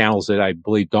channels that I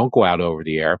believe don't go out over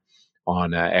the air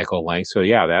on Echolink. So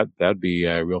yeah, that'd be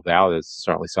real valid. It's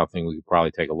certainly something we could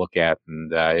probably take a look at.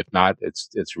 And if not,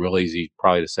 it's real easy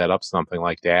probably to set up something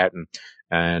like that,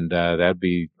 and that'd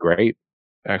be great.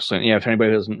 Excellent. Yeah, if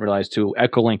anybody doesn't realize too,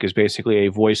 Echolink is basically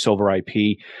a voice over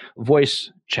IP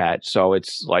voice chat. So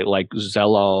it's like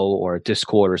Zello or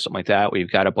Discord or something like that, where you've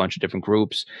got a bunch of different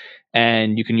groups,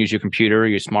 and you can use your computer or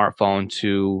your smartphone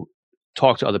to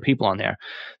talk to other people on there.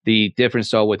 The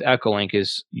difference though with Echolink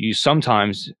is you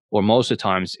sometimes, or most of the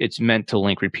times, it's meant to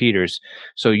link repeaters.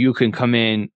 So you can come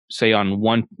in, say on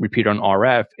one repeater on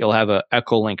RF, it'll have a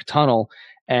Echolink tunnel,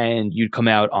 and you'd come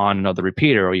out on another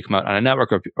repeater, or you come out on a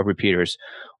network of repeaters,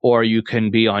 or you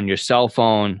can be on your cell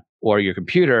phone or your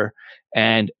computer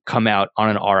and come out on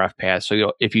an RF path.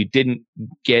 So if you didn't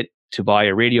get to buy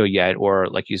a radio yet, or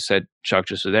like you said, Chuck,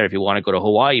 just there, if you want to go to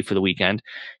Hawaii for the weekend,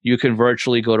 you can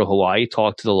virtually go to Hawaii,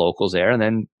 talk to the locals there, and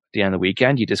then at the end of the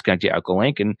weekend, you disconnect your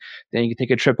Echolink, and then you can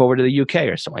take a trip over to the UK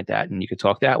or something like that, and you can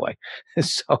talk that way.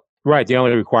 So. Right. The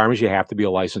only requirement is you have to be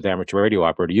a licensed amateur radio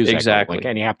operator to use exactly. Echolink,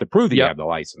 and you have to prove that you have the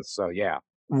license. So yeah.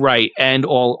 Right. And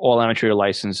all amateur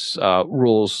license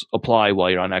rules apply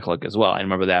while you're on Echolink as well. I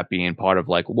remember that being part of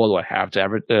like, well, do I have to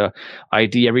have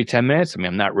ID every 10 minutes? I mean,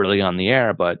 I'm not really on the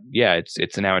air, but yeah,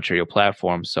 it's an amateur radio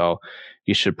platform. So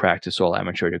you should practice all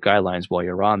amateur radio guidelines while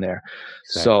you're on there.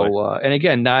 Exactly. So, and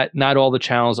again, not all the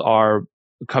channels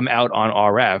come out on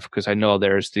RF, because I know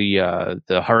there's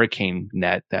the Hurricane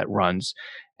Net that runs,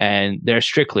 and they're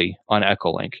strictly on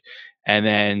Echolink. And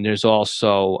then there's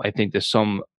also, I think there's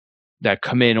some that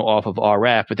come in off of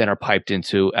RF, but then are piped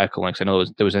into Echolink. I know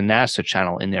there was a NASA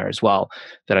channel in there as well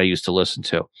that I used to listen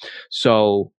to.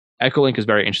 So Echolink is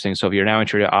very interesting. So if you're an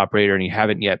amateur operator and you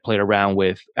haven't yet played around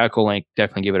with Echolink,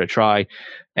 definitely give it a try.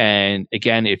 And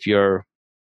again, if you're a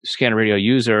scanner radio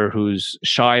user who's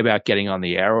shy about getting on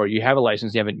the air, or you have a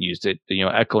license, you haven't used it,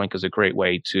 Echolink is a great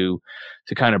way to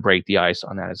kind of break the ice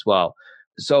on that as well.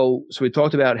 So we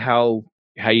talked about how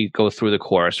you go through the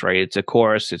course, right? It's a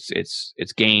course,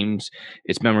 it's games,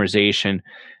 it's memorization.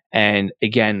 And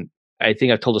again, I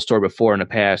think I've told the story before in the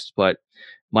past, but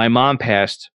my mom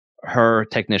passed her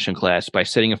technician class by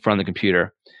sitting in front of the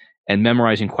computer and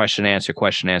memorizing question, answer,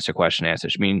 question, answer, question, answer.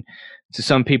 I mean, to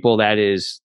some people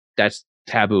that's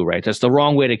taboo, right? That's the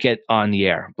wrong way to get on the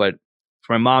air. But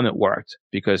for my mom, it worked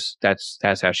because that's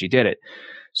how she did it.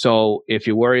 So if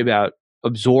you worry about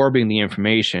absorbing the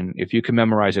information, if you can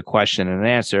memorize a question and an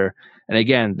answer, and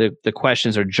again, the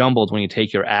questions are jumbled when you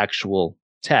take your actual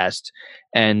test,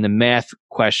 and the math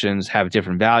questions have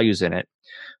different values in it,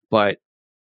 but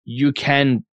you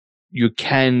can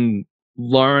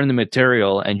learn the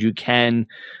material and you can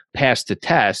pass the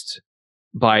test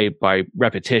by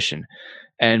repetition.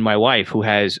 And my wife, who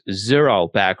has zero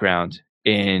background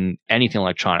in anything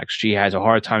electronics, she has a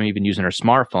hard time even using her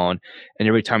smartphone. And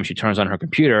every time she turns on her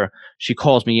computer, she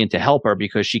calls me in to help her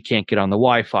because she can't get on the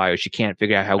Wi-Fi, or she can't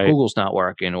figure out how Google's not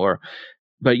working,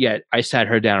 but yet I sat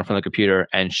her down in front of the computer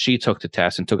and she took the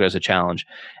test and took it as a challenge.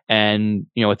 And,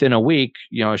 within a week,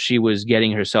 she was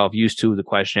getting herself used to the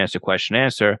question,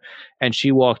 answer. And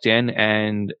she walked in,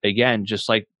 and again, just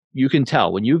like you can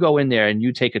tell when you go in there and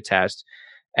you take a test,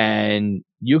 and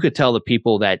you could tell the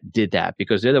people that did that,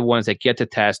 because they're the ones that get the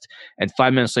test, and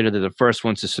 5 minutes later, they're the first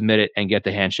ones to submit it and get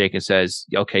the handshake and says,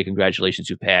 okay, congratulations,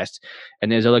 you passed. And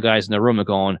there's other guys in the room that are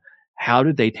going, how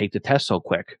did they take the test so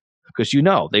quick? Because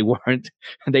they weren't,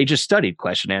 they just studied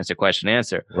question,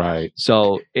 answer. Right.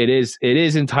 So it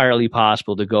is entirely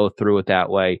possible to go through it that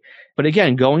way. But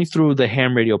again, going through the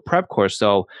ham radio prep course,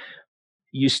 though,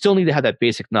 you still need to have that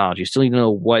basic knowledge. You still need to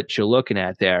know what you're looking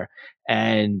at there.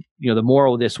 And, the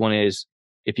moral of this one is,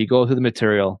 if you go through the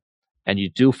material and you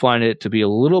do find it to be a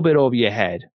little bit over your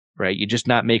head, right? You're just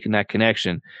not making that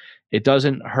connection. It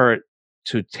doesn't hurt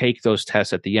to take those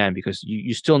tests at the end, because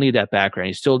you still need that background.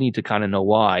 You still need to kind of know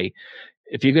why.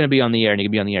 If you're going to be on the air and you're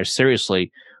going to be on the air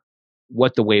seriously,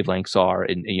 what the wavelengths are,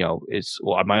 and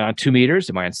am I on 2 meters?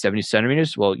 Am I on 70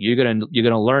 centimeters? Well, you're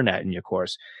gonna learn that in your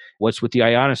course. What's with the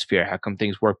ionosphere? How come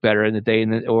things work better in the day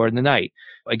or in the night?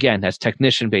 Again, that's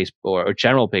technician based or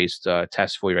general based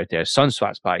tests for you right there.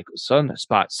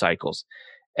 Sunspot cycles,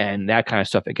 and that kind of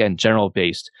stuff. Again, general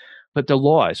based. But the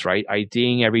laws, right?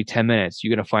 IDing every 10 minutes,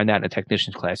 you're going to find that in a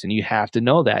technician's class. And you have to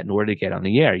know that in order to get on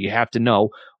the air. You have to know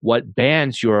what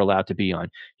bands you're allowed to be on.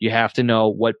 You have to know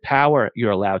what power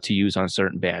you're allowed to use on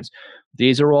certain bands.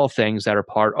 These are all things that are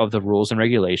part of the rules and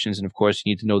regulations. And of course,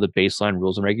 you need to know the baseline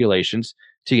rules and regulations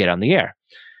to get on the air.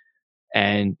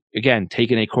 And again,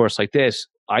 taking a course like this,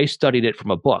 I studied it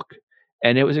from a book,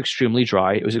 and it was extremely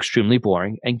dry. It was extremely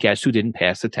boring. And guess who didn't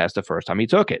pass the test the first time he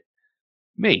took it?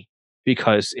 Me.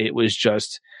 Because it was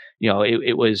just,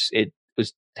 it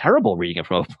was terrible reading it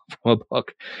from a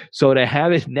book. So to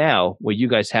have it now, where you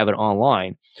guys have it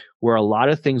online, where a lot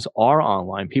of things are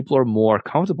online, people are more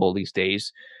comfortable these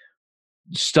days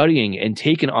studying and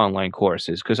taking online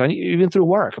courses. Because even through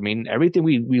work, everything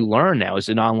we learn now is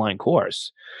an online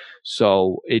course.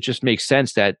 So it just makes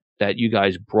sense that you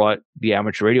guys brought the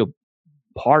amateur radio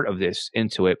part of this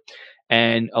into it,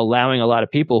 and allowing a lot of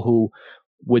people who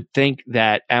would think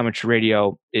that amateur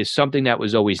radio is something that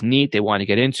was always neat, they want to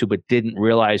get into, but didn't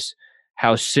realize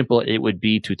how simple it would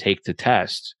be to take the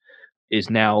test, is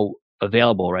now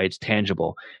available, right? It's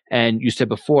tangible. And you said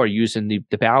before, using the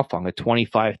Baofeng, a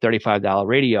 $25, $35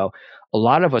 radio, a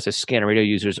lot of us as scanner radio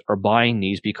users are buying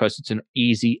these because it's an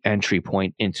easy entry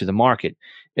point into the market.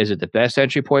 Is it the best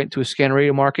entry point to a scanner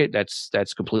radio market?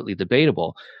 That's completely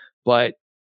debatable. But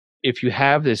if you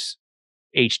have this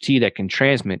HT that can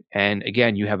transmit, and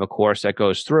again, you have a course that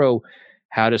goes through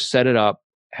how to set it up,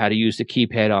 how to use the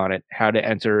keypad on it, how to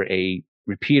enter a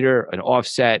repeater, an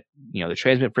offset, the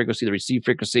transmit frequency, the receive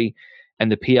frequency,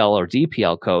 and the PL or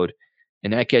DPL code,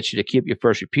 and that gets you to keep your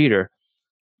first repeater.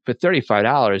 For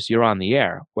 $35, you're on the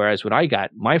air. Whereas when I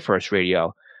got my first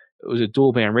radio, it was a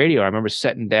dual band radio. I remember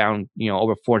setting down,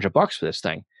 over $400 for this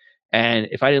thing. And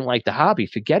if I didn't like the hobby,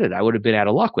 forget it. I would have been out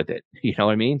of luck with it. You know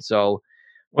what I mean? So,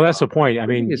 well, that's the point.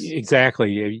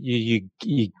 Exactly.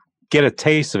 You get a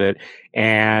taste of it,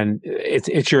 and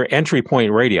it's your entry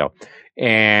point radio.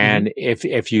 And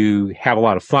if you have a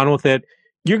lot of fun with it,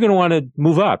 you're going to want to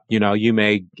move up. You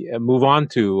may move on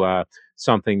to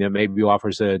something that maybe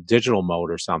offers a digital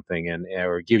mode or something,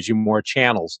 or gives you more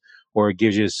channels, or it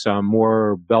gives you some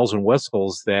more bells and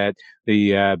whistles that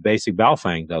the basic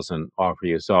Baofeng doesn't offer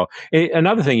you. So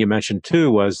another thing you mentioned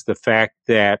too was the fact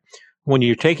that when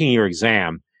you're taking your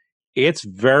exam, it's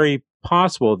very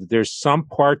possible that there's some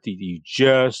part that you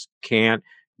just can't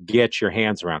get your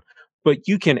hands around, but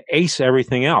you can ace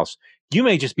everything else. You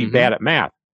may just be bad at math.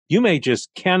 You may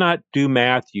just cannot do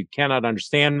math. You cannot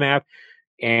understand math,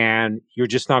 and you're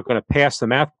just not going to pass the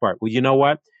math part. Well, you know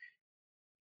what?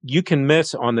 You can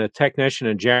miss on the technician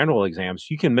and general exams.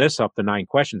 You can miss up to 9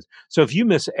 questions. So if you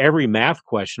miss every math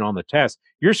question on the test,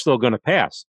 you're still going to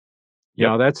pass.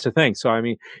 That's the thing. So,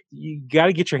 you got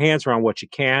to get your hands around what you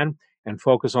can and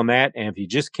focus on that. And if you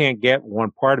just can't get one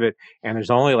part of it, and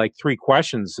there's only like 3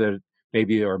 questions that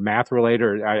maybe are math related,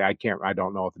 or I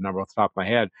don't know the number off the top of my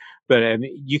head, but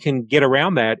you can get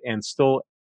around that and still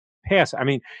pass.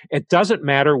 It doesn't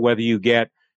matter whether you get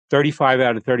 35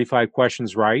 out of 35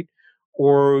 questions right,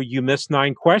 or you miss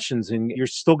 9 questions and you're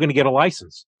still going to get a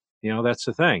license. That's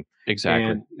the thing. Exactly.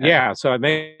 And yeah, so it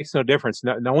makes no difference.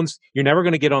 No one's, you're never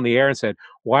going to get on the air and said,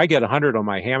 well, I get 100 on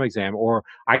my ham exam, or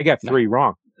I got 3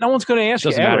 wrong. No one's going to ask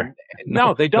you doesn't ever. matter.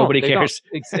 No, they don't. Nobody cares.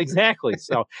 Exactly.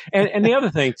 So, and the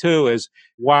other thing too is,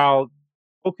 while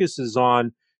focus is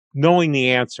on knowing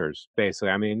the answers, basically,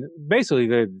 I mean, basically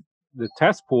the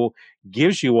test pool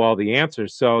gives you all the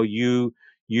answers. So you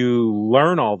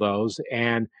learn all those,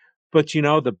 but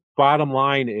the bottom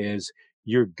line is,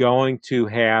 you're going to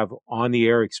have on the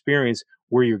air experience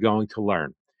where you're going to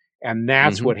learn. And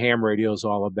that's what ham radio is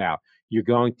all about. You're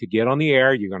going to get on the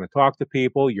air, you're going to talk to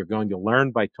people, you're going to learn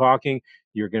by talking,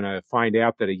 you're going to find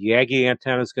out that a Yagi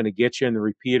antenna is going to get you in the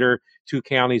repeater 2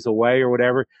 counties away or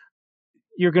whatever.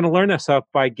 You're going to learn that stuff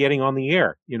by getting on the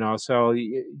air, so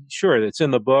sure, it's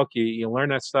in the book, you learn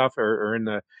that stuff, or in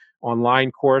the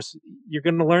online course, you're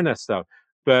going to learn that stuff.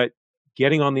 But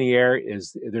getting on the air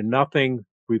nothing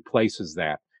replaces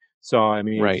that. So, I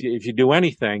mean, Right. if you do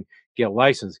anything, get a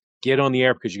license, get on the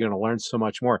air, because you're going to learn so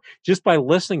much more. Just by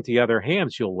listening to the other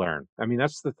hams, you'll learn. I mean,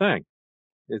 that's the thing.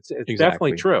 It's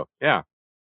definitely true. Yeah.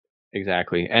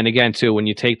 Exactly. And again, too, when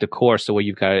you take the course the way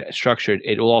you've got it structured,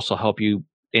 it will also help you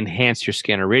enhance your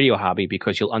scanner radio hobby,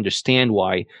 because you'll understand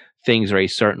why things are a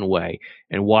certain way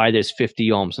and why there's 50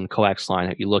 ohms in coax line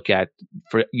that you look at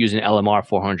for using LMR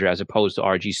 400 as opposed to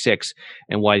RG6,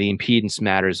 and why the impedance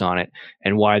matters on it,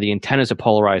 and why the antennas are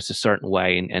polarized a certain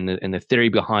way, and the theory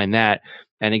behind that.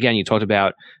 And again, you talked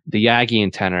about the Yagi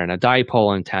antenna and a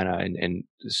dipole antenna. And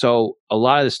so a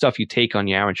lot of the stuff you take on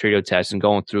your amateur radio test and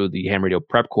going through the ham radio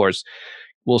prep course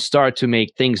will start to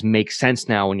make things make sense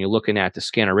now when you're looking at the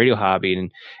scanner radio hobby.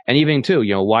 And even too,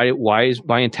 why is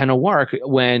my antenna work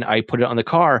when I put it on the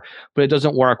car, but it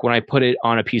doesn't work when I put it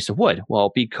on a piece of wood?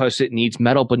 Well, because it needs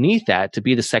metal beneath that to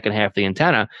be the second half of the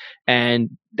antenna. And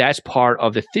that's part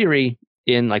of the theory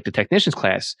in like the technician's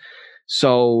class.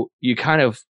 So you kind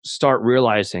of start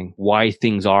realizing why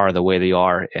things are the way they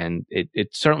are. And it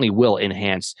certainly will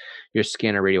enhance your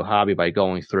scanner radio hobby by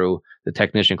going through the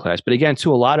technician class. But again,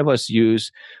 too, a lot of us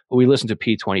we listen to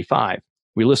P25.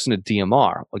 We listen to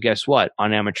DMR. Well, guess what?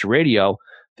 On amateur radio,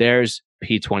 there's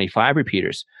P25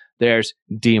 repeaters. There's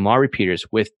DMR repeaters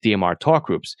with DMR talk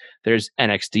groups. There's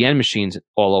NXDN machines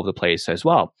all over the place as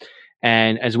well.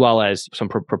 And as well as some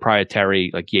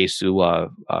proprietary like Yaesu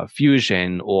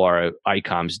Fusion or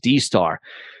ICOM's D-Star.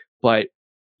 But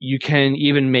you can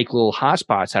even make little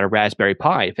hotspots out of Raspberry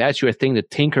Pi. If that's your thing to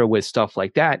tinker with stuff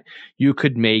like that, you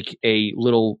could make a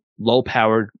little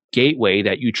low-powered gateway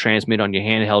that you transmit on your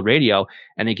handheld radio.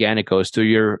 And again, it goes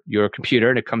through your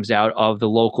computer and it comes out of the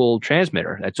local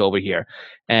transmitter that's over here.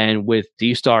 And with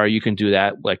D-Star, you can do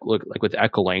that. Like with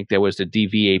Echolink, there was the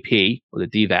DVAP or the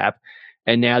DVAP.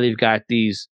 And now they've got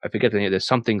these, I forget the name, there's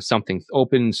something,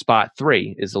 Open Spot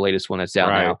 3 is the latest one that's out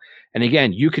now. And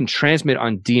again, you can transmit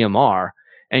on DMR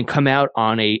and come out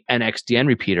on a NXDN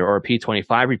repeater or a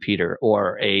P25 repeater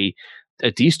or a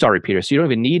D-Star repeater. So you don't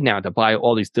even need now to buy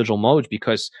all these digital modes,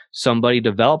 because somebody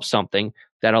developed something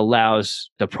that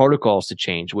allows the protocols to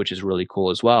change, which is really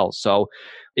cool as well. So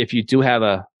if you do have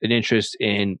an interest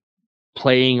in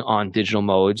playing on digital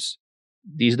modes,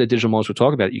 these are the digital modes we're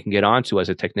talking about that you can get onto as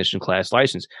a technician class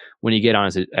license. When you get on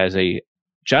as a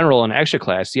general and extra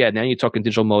class, now you're talking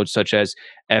digital modes such as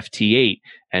FT8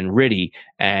 and RTTY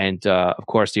and of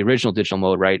course the original digital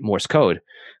mode, right? Morse code.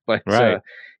 But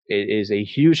it is a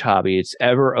huge hobby. It's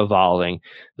ever evolving.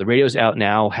 The radios out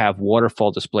now have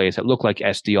waterfall displays that look like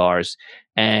SDRs,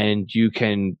 and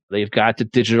they've got the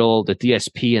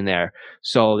DSP in there.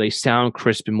 So they sound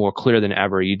crisp and more clear than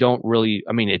ever. You don't really,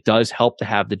 it does help to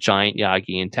have the giant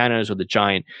Yagi antennas or the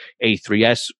giant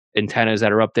A3S antennas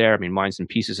that are up there. Mine's in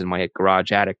pieces in my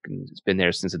garage attic, and it's been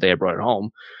there since the day I brought it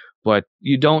home. But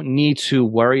you don't need to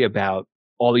worry about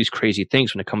all these crazy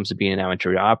things when it comes to being an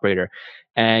amateur operator.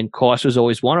 And cost was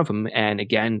always one of them. And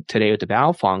again, today with the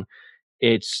Baofeng,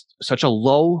 it's such a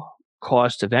low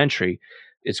cost of entry.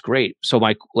 It's great. So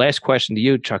my last question to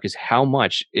you, Chuck, is how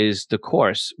much is the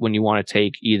course when you want to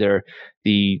take either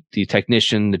the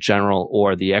technician, the general,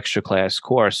 or the extra class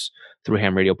course through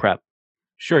Ham Radio Prep?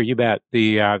 Sure, you bet.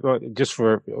 I want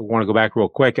to go back real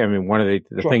quick. One of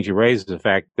the things you raised is the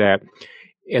fact that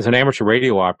as an amateur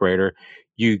radio operator,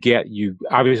 you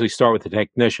obviously start with the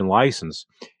technician license.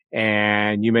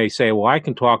 And you may say, well, I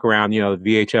can talk around, the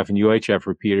VHF and UHF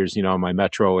repeaters, in my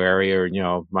metro area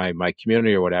or, my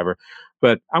community or whatever.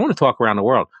 But I want to talk around the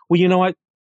world. Well, you know what?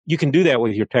 You can do that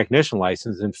with your technician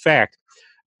license. In fact,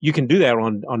 you can do that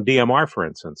on DMR, for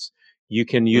instance. You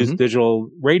can use digital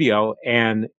radio,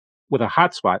 and with a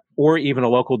hotspot or even a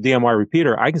local DMR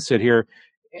repeater, I can sit here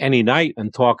any night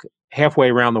and talk halfway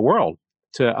around the world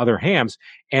to other hams.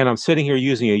 And I'm sitting here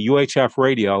using a UHF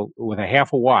radio with a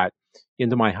half a watt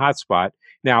into my hotspot.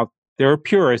 Now, there are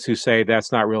purists who say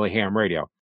that's not really ham radio.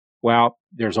 Well,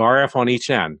 there's RF on each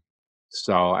end.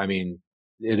 So, I mean,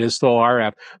 it is still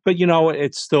RF, but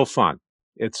it's still fun.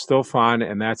 It's still fun,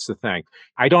 and that's the thing.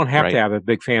 I don't have to have a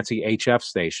big fancy HF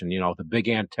station, the big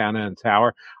antenna and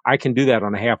tower. I can do that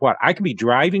on a half watt. I can be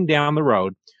driving down the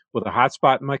road with a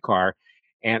hotspot in my car,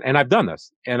 and I've done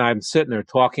this, and I'm sitting there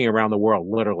talking around the world,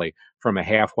 literally from a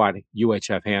half watt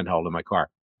UHF handheld in my car.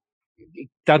 It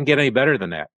doesn't get any better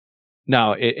than that.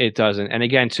 No, it doesn't. And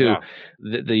again, too,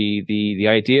 the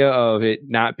idea of it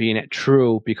not being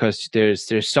true because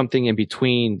there's something in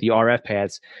between the RF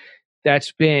pads.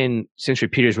 That's been since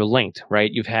repeaters were linked,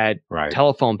 right? You've had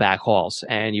telephone backhauls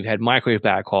and you've had microwave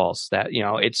backhauls. That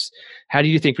it's how do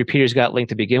you think repeaters got linked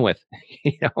to begin with?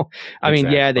 I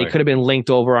mean, yeah, they could have been linked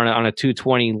over on a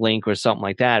 220 link or something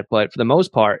like that, but for the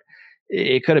most part,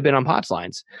 it could have been on POTS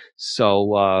lines.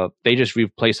 So they just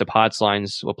replaced the POTS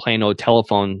lines, a plain old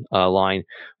telephone line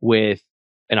with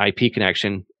an IP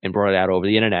connection and brought it out over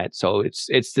the internet. So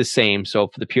it's the same. So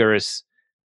for the purists.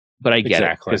 But I get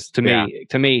it, because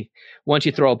to me, once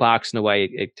you throw a box in the way,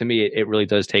 it really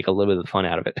does take a little bit of the fun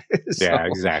out of it. Yeah,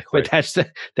 exactly. But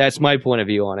that's my point of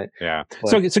view on it. Yeah.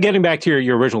 But, so getting back to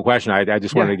your original question, I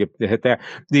just wanted to hit that.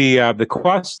 The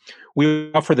cost,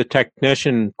 we offer the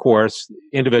technician course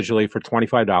individually for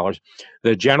 $25.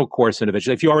 The general course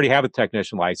individually. If you already have a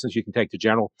technician license, you can take the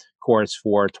general course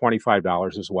for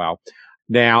 $25 as well.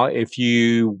 Now, if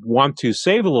you want to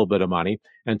save a little bit of money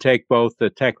and take both the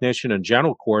technician and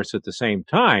general course at the same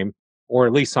time, or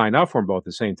at least sign up for them both at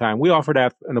the same time, we offer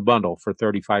that in a bundle for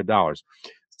 $35.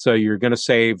 So you're going to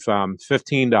save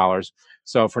 $15.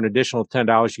 So for an additional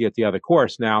 $10, you get the other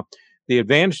course. Now, the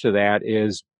advantage to that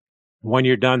is when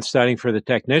you're done studying for the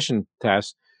technician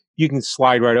test, you can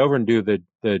slide right over and do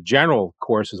the general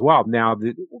course as well. Now,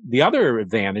 the other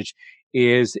advantage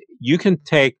is you can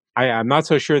take, I'm not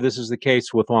so sure this is the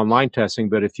case with online testing,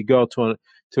 but if you go to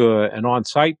an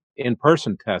on-site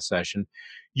in-person test session,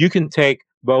 you can take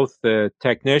both the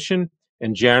technician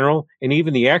and general and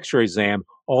even the extra exam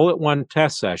all at one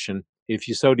test session, if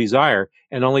you so desire,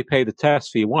 and only pay the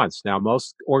test fee once. Now,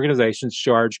 most organizations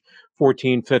charge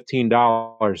 $14,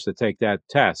 $15 to take that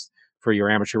test for your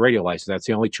amateur radio license. That's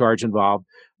the only charge involved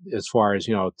as far as,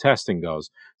 testing goes.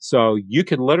 So you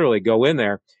could literally go in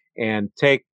there and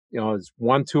take, it's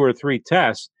 1, 2, or 3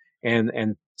 tests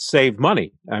and save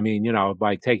money. I mean,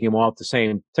 by taking them all at the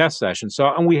same test session. So,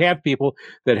 and we have people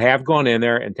that have gone in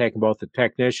there and taken both the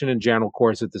technician and general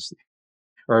course at this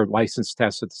or license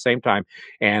tests at the same time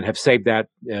and have saved that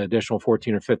additional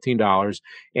 $14 or $15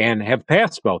 and have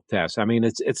passed both tests. I mean,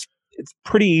 it's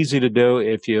pretty easy to do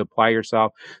if you apply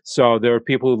yourself. So there are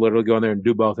people who literally go in there and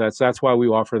do both. That's why we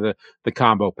offer the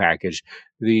combo package.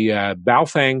 The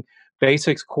Baofeng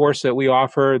Basics course that we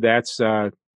offer, that's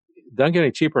doesn't get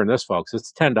any cheaper than this, folks.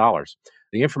 It's $10.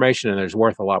 The information in there is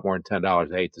worth a lot more than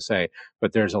 $10, I hate to say,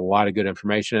 but there's a lot of good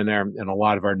information in there, and a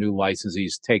lot of our new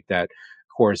licensees take that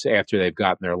course after they've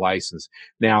gotten their license.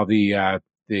 Now, the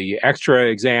extra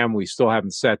exam, we still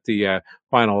haven't set the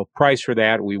final price for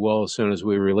that. We will as soon as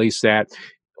we release that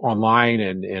online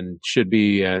and should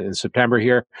be in September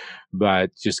here, but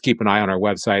just keep an eye on our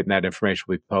website and that information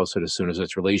will be posted as soon as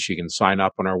it's released. You can sign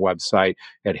up on our website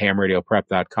at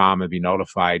hamradioprep.com and be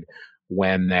notified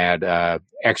when that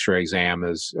extra exam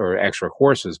or extra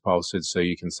course is posted, so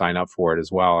you can sign up for it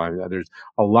as well. There's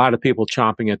a lot of people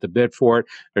chomping at the bit for it.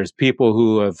 There's people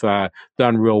who have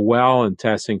done real well in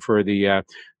testing for the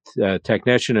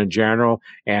technician in general,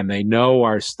 and they know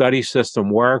our study system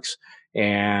works,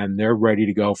 and they're ready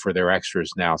to go for their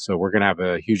extras now. So we're going to have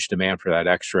a huge demand for that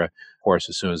extra course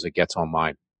as soon as it gets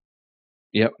online.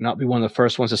 Yep, and I'll be one of the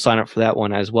first ones to sign up for that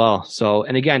one as well. So,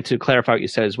 and again, to clarify what you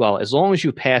said as well, as long as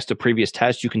you pass the previous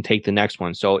test, you can take the next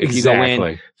one. So if you go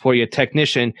in for your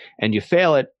technician and you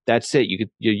fail it, that's it.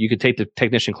 You could take the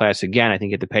technician class again. I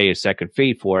think you have to pay a second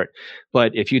fee for it.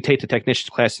 But if you take the technician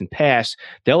class and pass,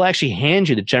 they'll actually hand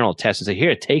you the general test and say,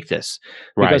 here, take this,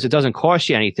 because it doesn't cost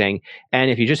you anything.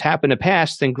 And if you just happen to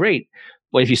pass, then great.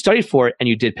 Well, if you studied for it and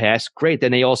you did pass, great.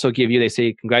 Then they also they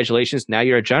say, congratulations, now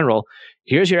you're a general.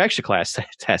 Here's your extra class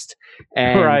test.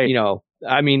 And,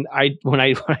 I mean, when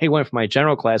I went for my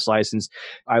general class license,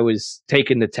 I was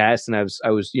taking the test and I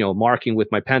was marking with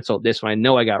my pencil, this one I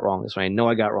know I got wrong, this one I know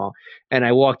I got wrong. And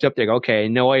I walked up there, okay, I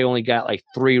know I only got like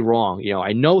 3 wrong.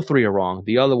 I know 3 are wrong.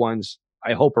 The other ones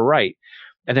I hope are right.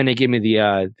 And then they give me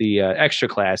the extra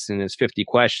class and it's 50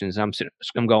 questions. I'm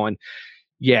going,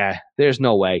 Yeah, there's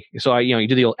no way. So you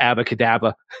do the old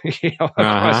abacadabra,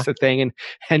 across the thing,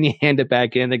 and you hand it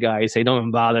back in the guy. You say, don't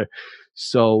even bother.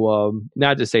 So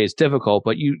not to say it's difficult,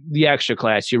 but the extra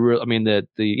class,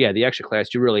 the extra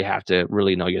class, you really have to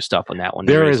really know your stuff on that one.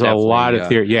 There is a lot of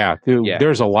theory. Yeah,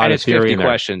 there's a lot and of it's theory 50 in there.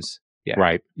 questions. Yeah.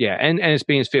 Right. Yeah. And it's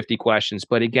being 50 questions.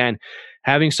 But again,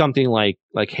 having something like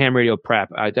ham radio prep,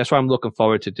 that's why I'm looking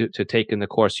forward to taking the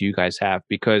course you guys have,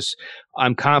 because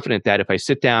I'm confident that if I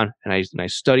sit down and I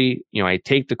study, I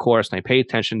take the course and I pay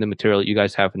attention to the material that you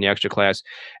guys have in the extra class,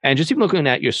 and just even looking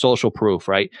at your social proof,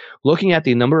 right? Looking at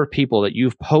the number of people that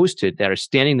you've posted that are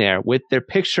standing there with their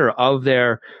picture of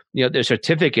their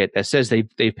certificate that says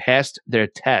they've passed their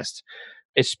test.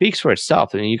 It speaks for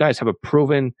itself. I mean, you guys have a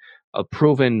proven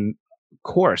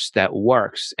course that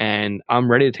works, and I'm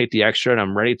ready to take the extra, and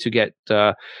I'm ready to get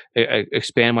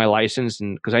expand my license.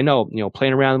 And because I know,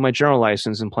 playing around with my journal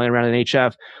license and playing around in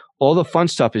HF, all the fun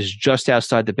stuff is just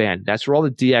outside the band. That's where all the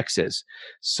DX is.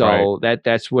 So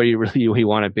that's where you really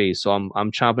want to be. So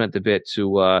I'm chomping at the bit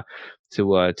to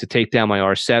take down my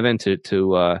R7,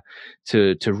 to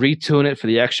retune it for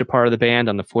the extra part of the band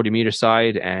on the 40 meter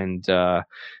side, and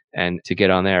to get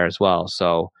on there as well.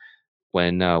 So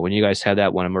when you guys have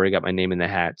that one, I'm already got my name in the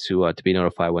hat to be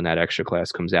notified when that extra class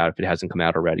comes out, if it hasn't come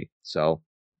out already. So,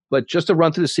 but just to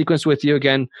run through the sequence with you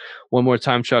again one more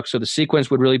time, Chuck. So the sequence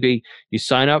would really be: you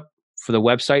sign up for the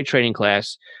website training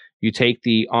class, you take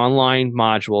the online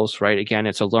modules, right? Again,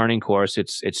 it's a learning course.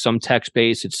 It's some text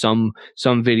based, it's some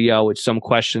video, it's some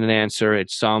question and answer,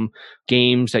 it's some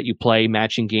games that you play,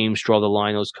 matching games, draw the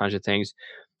line, those kinds of things.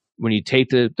 When you take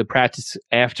the practice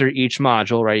after each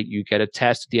module, right, you get a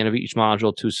test at the end of each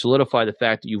module to solidify the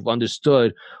fact that you've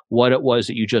understood what it was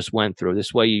that you just went through.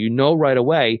 This way, right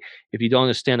away, if you don't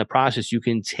understand the process, you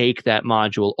can take that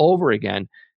module over again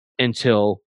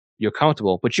until you're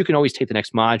comfortable. But you can always take the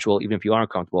next module, even if you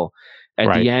aren't comfortable.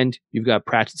 At the end, you've got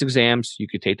practice exams. You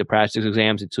could take the practice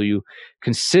exams until you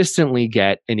consistently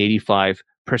get an 85%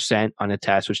 on a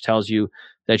test, which tells you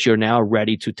that you're now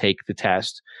ready to take the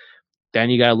test. Then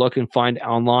you got to look and find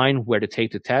online where to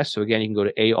take the test. So again, you can go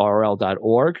to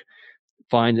arl.org,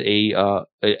 find an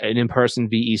in-person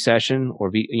VE session, or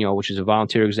which is a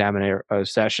volunteer examiner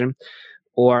session,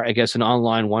 or I guess an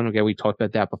online one. Again, we talked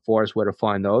about that before, is where to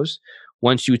find those.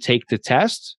 Once you take the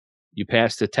test, you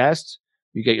pass the test,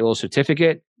 you get your little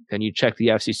certificate. Then you check the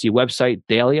FCC website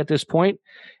daily at this point,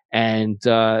 and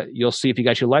you'll see if you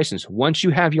got your license. Once you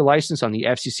have your license on the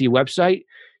FCC website,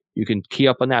 you can key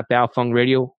up on that Baofeng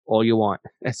radio all you want,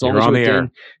 as long as you're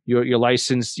within your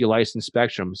license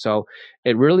spectrum. So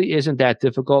it really isn't that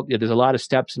difficult. There's a lot of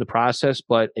steps in the process,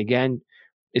 but again,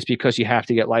 it's because you have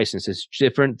to get licensed. It's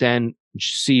different than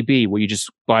CB, where you just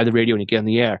buy the radio and you get in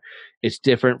the air. It's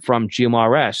different from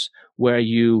GMRS, where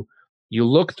you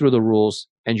look through the rules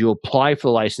and you apply for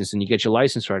the license and you get your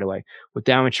license right away. With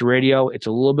amateur radio, it's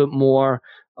a little bit more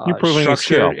you're proving a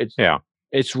skill.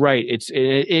 It's right.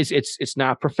 It's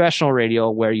not professional radio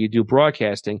where you do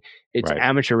broadcasting. It's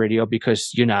amateur radio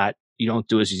because you don't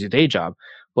do this as your day job,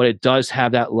 but it does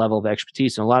have that level of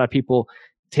expertise. And a lot of people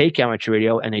take amateur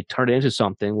radio and they turn it into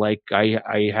something like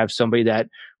I have somebody that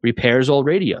repairs old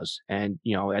radios, and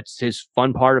that's his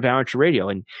fun part of amateur radio.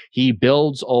 And he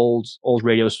builds old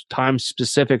radios, time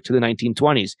specific to the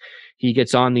 1920s. He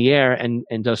gets on the air and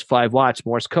does 5 watts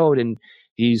Morse code, and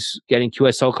he's getting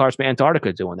QSL cards from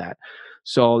Antarctica doing that.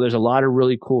 So there's a lot of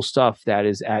really cool stuff that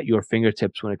is at your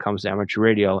fingertips when it comes to amateur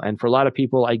radio. And for a lot of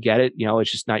people, I get it.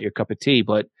 It's just not your cup of tea,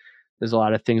 but there's a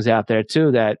lot of things out there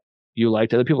too that you like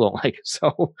that other people don't like.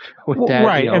 So with that,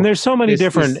 and there's so many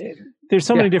different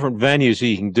venues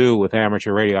you can do with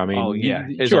amateur radio. I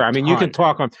mean, sure. I mean, you can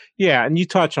talk on, and you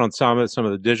touch on some of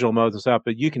the digital modes and stuff,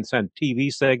 but you can send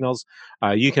TV signals.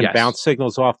 You can bounce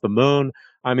signals off the moon.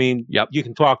 I mean, you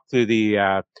can talk to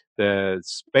the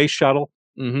space shuttle.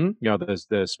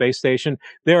 The space station.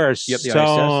 There are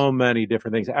so many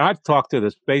different things. I've talked to the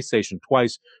space station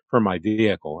twice from my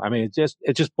vehicle. I mean, it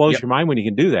just blows your mind when you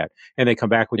can do that, and they come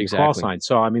back with your call sign.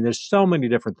 So I mean, there's so many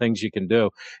different things you can do.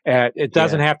 It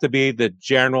doesn't have to be the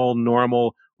general,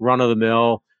 normal, run of the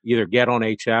mill. Either get on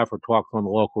HF or talk on the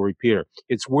local repeater.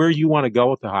 It's where you want to go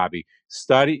with the hobby.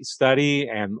 Study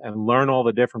and learn all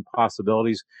the different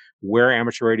possibilities where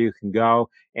amateur radio can go.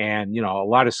 And, a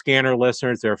lot of scanner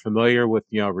listeners, they're familiar with,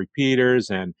 repeaters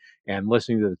and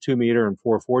listening to the 2 meter and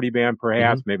 440 band,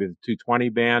 perhaps, maybe the 220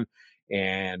 band,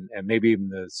 and maybe even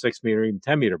the 6 meter, even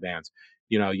 10 meter bands.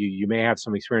 You may have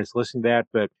some experience listening to that,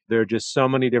 but there are just so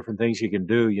many different things you can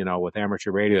do, with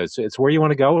amateur radio. It's where you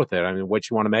want to go with it. I mean, what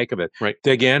you want to make of it. Right.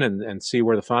 Dig in and see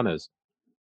where the fun is.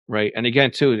 Right. And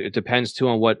again, too, it depends too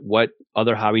on what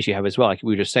other hobbies you have as well. Like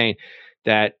we were just saying,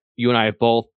 that you and I have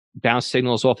both bounced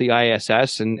signals off the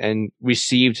ISS and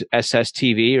received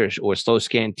SSTV or slow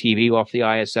scan TV off the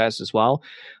ISS as well.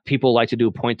 People like to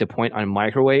do point to point on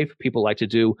microwave.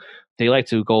 They like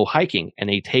to go hiking and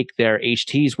they take their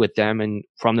HTs with them, and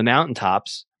from the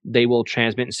mountaintops, they will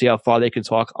transmit and see how far they can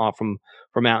talk off from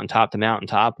mountaintop to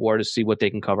mountaintop, or to see what they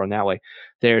can cover on that way.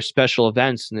 There's special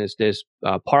events, and there's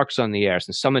parks on the airs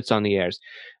and summits on the airs.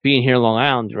 Being here in Long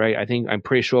Island, right? I'm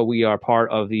pretty sure we are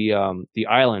part of the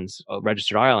islands,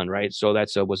 registered island, right? So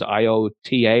that's was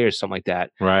IOTA or something like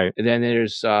that, right? And then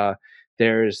there's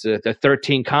the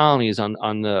 13 colonies on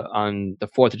the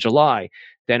 4th of July.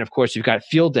 Then of course you've got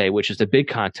Field Day, which is the big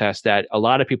contest that a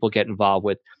lot of people get involved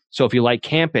with. So if you like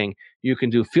camping, you can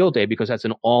do Field Day, because that's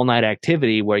an all-night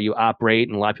activity where you operate,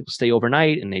 and a lot of people stay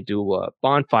overnight and they do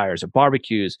bonfires or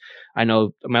barbecues. I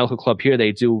know my local club here,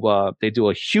 they do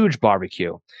a huge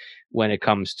barbecue when it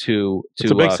comes to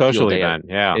it's a big social event.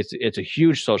 Yeah, it's a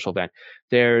huge social event.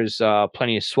 There's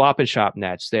plenty of swap and shop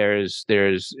nets.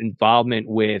 There's involvement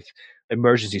with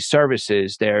emergency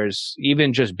services. There's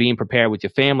even just being prepared with your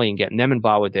family and getting them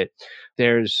involved with it.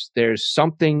 There's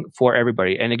something for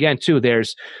everybody. And again, too,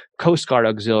 there's Coast Guard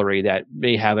Auxiliary that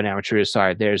may have an amateur radio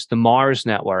side. There's the Mars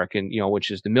Network, and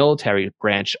which is the military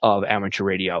branch of amateur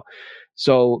radio.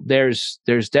 So there's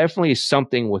definitely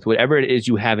something with whatever it is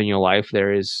you have in your life.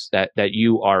 There is that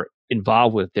you are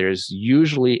involved with. There's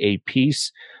usually a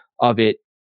piece of it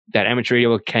that amateur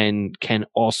radio can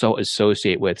also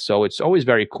associate with. So it's always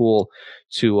very cool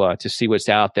to see what's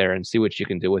out there and see what you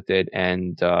can do with it.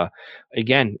 And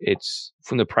again, it's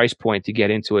from the price point to get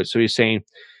into it. So you're saying,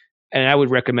 and I would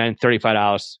recommend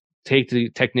 $35. Take the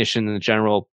technician and the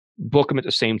general, book them at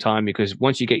the same time, because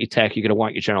once you get your tech, you're going to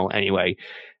want your general anyway.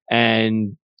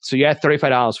 And so you add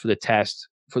 $35 for the test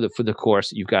for the course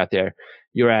that you've got there.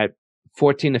 You're at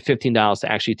 $14 to $15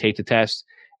 to actually take the test.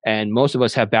 And most of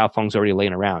us have Baofungs already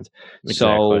laying around. Exactly.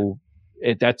 So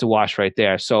that's a wash right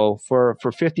there. So for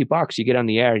 $50, you get on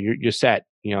the air, you're set.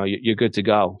 You're good to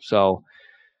go. So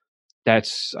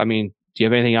that's, do you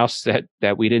have anything else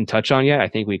that we didn't touch on yet? I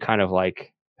think we kind of I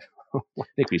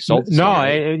think we sold.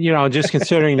 No, just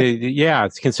considering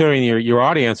considering your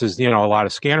audience is, a lot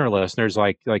of scanner listeners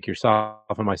like yourself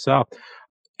and myself.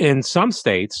 In some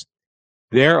states,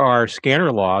 there are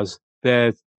scanner laws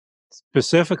that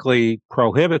specifically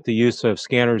prohibit the use of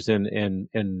scanners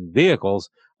in vehicles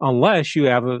unless you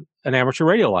have an amateur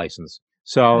radio license.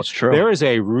 So there is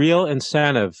a real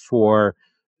incentive for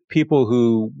people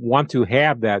who want to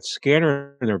have that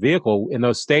scanner in their vehicle in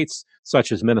those states,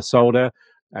 such as Minnesota.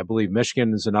 I believe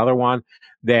Michigan is another one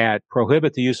that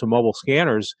prohibit the use of mobile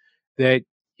scanners. That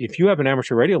if you have an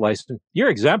amateur radio license, you're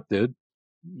exempt, dude.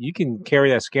 You can carry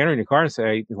that scanner in your car and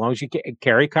say, as long as you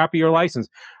carry a copy of your license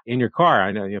in your car.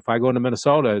 I know if I go into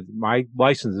Minnesota, my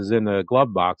license is in the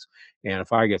glove box. And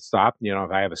if I get stopped,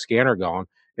 if I have a scanner going,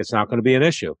 it's not going to be an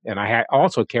issue. And I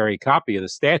also carry a copy of the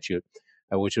statute,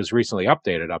 which was recently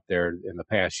updated up there in the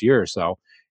past year or so.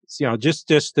 Just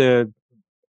to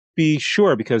be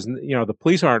sure, because the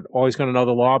police aren't always going to know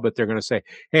the law, but they're going to say,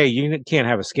 hey, you can't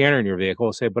have a scanner in your vehicle.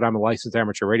 I'll say, but I'm a licensed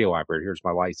amateur radio operator. Here's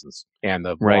my license. And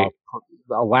the law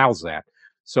allows that.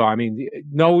 So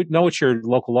know what your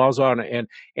local laws are, and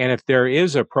if there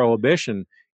is a prohibition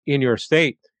in your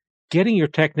state, getting your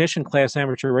technician class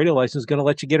amateur radio license is going to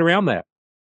let you get around that.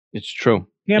 It's true.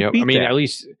 Can't beat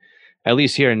that. At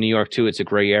least here in New York too, it's a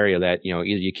gray area that, either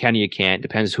you can or you can't.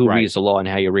 Depends who reads the law and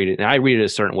how you read it. And I read it a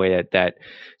certain way that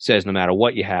says no matter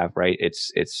what you have, right,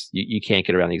 it's you can't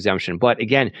get around the exemption. But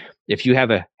again, if you have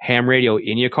a ham radio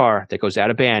in your car that goes out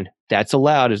of band, that's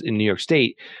allowed in New York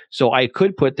State. So I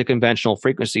could put the conventional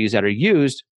frequencies that are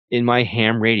used in my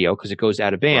ham radio because it goes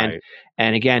out of band. Right.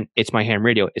 And again, it's my ham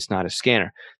radio. It's not a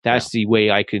scanner. That's the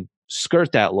way I could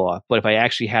skirt that law. But if I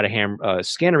actually had a ham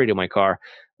scanner radio in my car,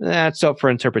 that's up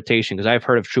for interpretation, because I've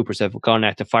heard of troopers that have gone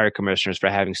after fire commissioners for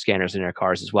having scanners in their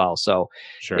cars as well. So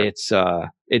it's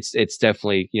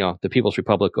definitely, the People's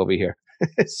Republic over here.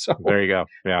 So there you go.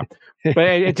 Yeah. But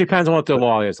it depends on what the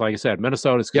law is. Like I said,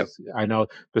 Minnesota's, I know,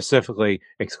 specifically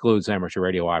excludes amateur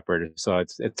radio operators. So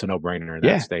it's a no-brainer in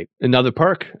that state. Another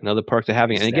perk to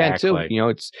having it. And again, too,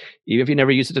 it's, even if you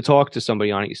never use it to talk to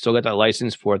somebody on it, you still got that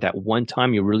license for that one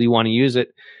time you really want to use it.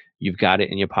 You've got it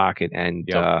in your pocket,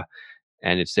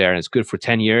 and it's there, and it's good for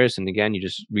 10 years. And again, you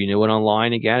just renew it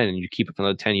online again, and you keep it for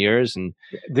another 10 years. And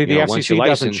the FCC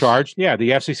doesn't charge. Yeah,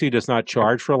 the FCC does not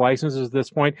charge for licenses at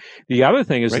this point. The other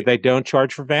thing is that they don't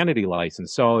charge for vanity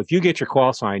license. So if you get your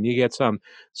call sign, you get some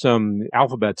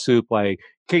alphabet soup like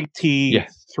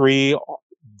KT3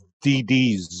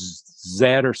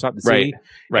 DDZ or something. Right.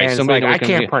 And somebody I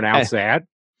can't pronounce that.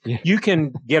 Yeah. You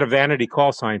can get a vanity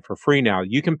call sign for free now.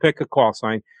 You can pick a call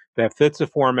sign that fits the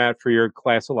format for your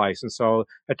class of license. So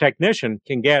a technician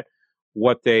can get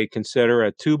what they consider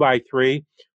a 2x3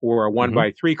 or a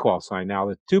 1x3 call sign. Now,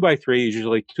 the 2x3 is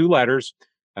usually 2 letters,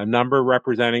 a number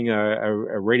representing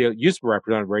a radio, used to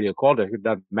represent a radio call ticket, it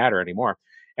doesn't matter anymore,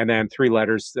 and then 3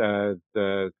 letters,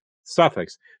 the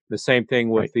suffix. The same thing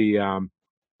with the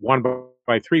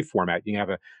 1x3 format. You have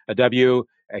a W,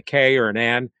 a K, or an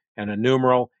N, and a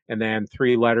numeral, and then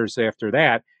 3 letters after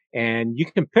that. And you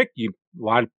can pick, a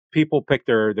lot of people pick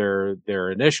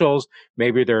their initials.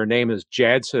 Maybe their name is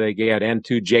Jed, so they get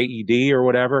N2JED or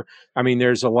whatever. I mean,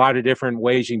 there's a lot of different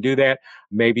ways you can do that.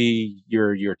 Maybe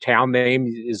your town name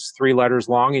is 3 letters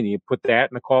long, and you put that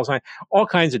in the call sign. All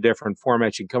kinds of different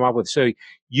formats you can come up with. So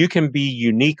you can be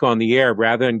unique on the air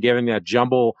rather than giving that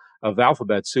jumble of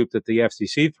alphabet soup that the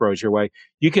FCC throws your way.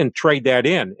 You can trade that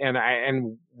in,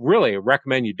 and really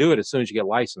recommend you do it as soon as you get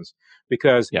licensed,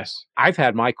 because I've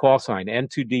had my call sign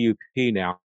N2DUP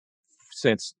now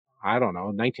since, I don't know,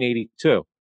 1982.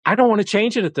 I don't want to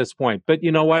change it at this point, but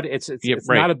you know what? It's right,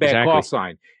 not a bad exactly. call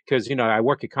sign, because I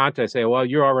work at Conta. I say, well,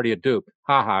 you're already a dupe.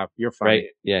 Ha, you're fine. Right.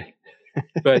 Yeah.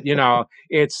 But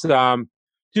it's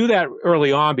do that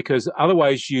early on, because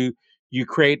otherwise you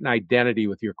create an identity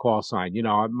with your call sign.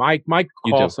 My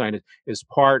call sign is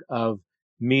part of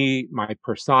me, my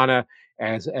persona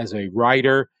as a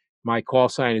writer. My call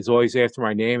sign is always after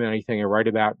my name and anything I write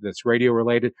about that's radio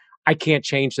related. I can't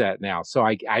change that now. So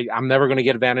I'm never going to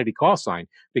get a vanity call sign,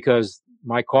 because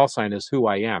my call sign is who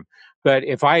I am. But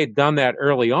if I had done that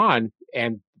early on,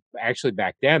 and actually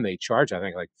back then they charged, I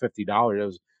think, like $50.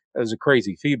 It was a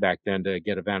crazy fee back then to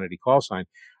get a vanity call sign.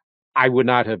 I would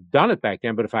not have done it back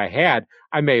then, but if I had,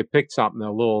 I may have picked something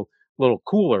a little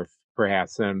cooler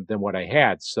perhaps than what I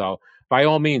had. So by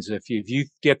all means, if you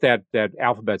get that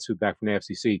alphabet soup back from the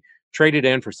FCC, trade it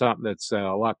in for something that's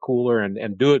a lot cooler,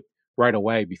 and do it right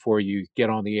away before you get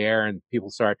on the air and people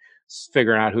start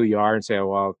figuring out who you are and say, oh,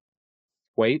 well,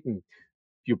 wait, and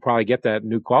you'll probably get that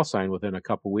new call sign within a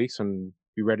couple of weeks and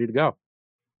be ready to go.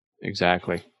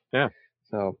 Exactly. Yeah.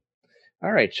 So,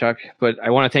 all right, Chuck. But I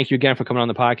want to thank you again for coming on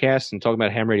the podcast and talking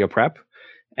about ham radio prep.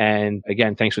 And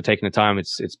again, thanks for taking the time.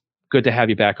 It's good to have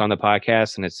you back on the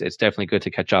podcast, and it's definitely good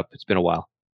to catch up. It's been a while.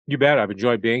 You bet. I've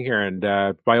enjoyed being here. And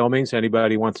by all means,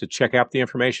 anybody wants to check out the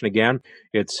information again,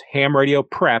 it's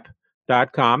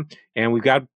hamradioprep.com. And we've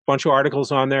got a bunch of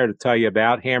articles on there to tell you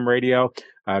about ham radio,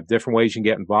 different ways you can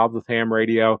get involved with ham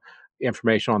radio,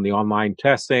 information on the online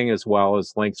testing, as well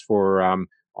as links for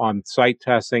on-site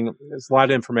testing. There's a lot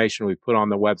of information we put on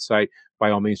the website.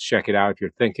 By all means, check it out if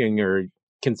you're thinking or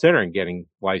considering getting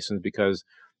licensed, because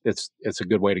it's a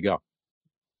good way to go.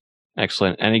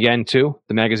 Excellent. And again, too,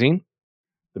 the magazine?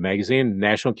 The magazine,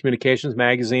 National Communications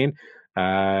Magazine.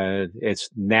 It's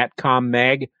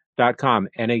natcommag.com,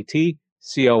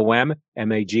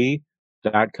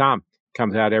 natcommag.com.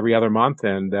 Comes out every other month,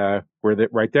 and we're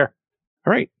right there.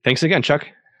 All right. Thanks again, Chuck.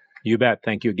 You bet.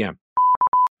 Thank you again.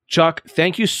 Chuck,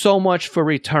 thank you so much for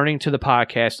returning to the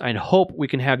podcast. I hope we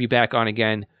can have you back on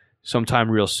again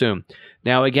sometime real soon.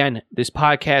 Now, again, this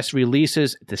podcast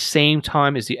releases at the same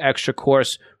time as the extra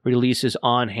course releases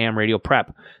on Ham Radio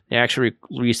Prep. They actually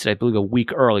released it, I believe, a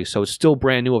week early, so it's still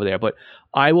brand new over there. But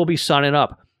I will be signing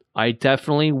up. I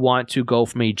definitely want to go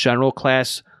from a general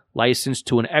class license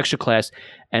to an extra class,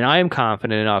 and I am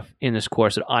confident enough in this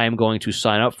course that I am going to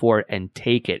sign up for it and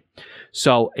take it.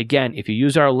 So, again, if you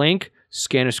use our link,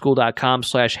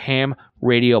 scannerschool.com/ham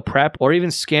radio prep, or even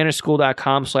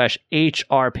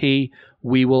scannerschool.com/HRP,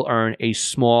 we will earn a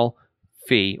small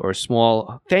fee, or a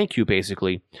small thank you,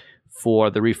 basically, for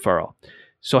the referral.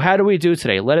 So how do we do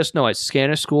today? Let us know at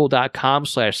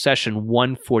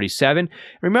scannerschool.com/session147.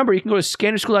 Remember, you can go to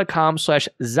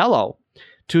scannerschool.com/Zello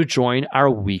to join our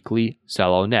weekly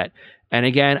Zello net. And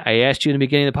again, I asked you in the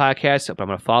beginning of the podcast, but I'm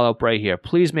going to follow up right here.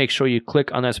 Please make sure you click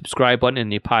on that subscribe button in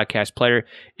the podcast player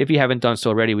if you haven't done so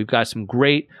already. We've got some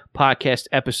great podcast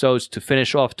episodes to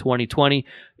finish off 2020.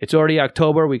 It's already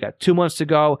October. We got 2 months to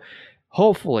go.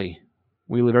 Hopefully,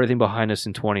 we leave everything behind us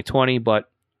in 2020,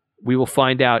 but we will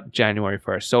find out January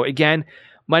 1st. So again,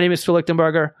 my name is Phil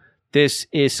Lichtenberger. This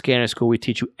is Scanner School. We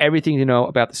teach you everything you know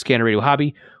about the scanner radio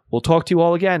hobby. We'll talk to you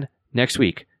all again next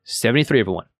week. 73,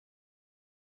 everyone.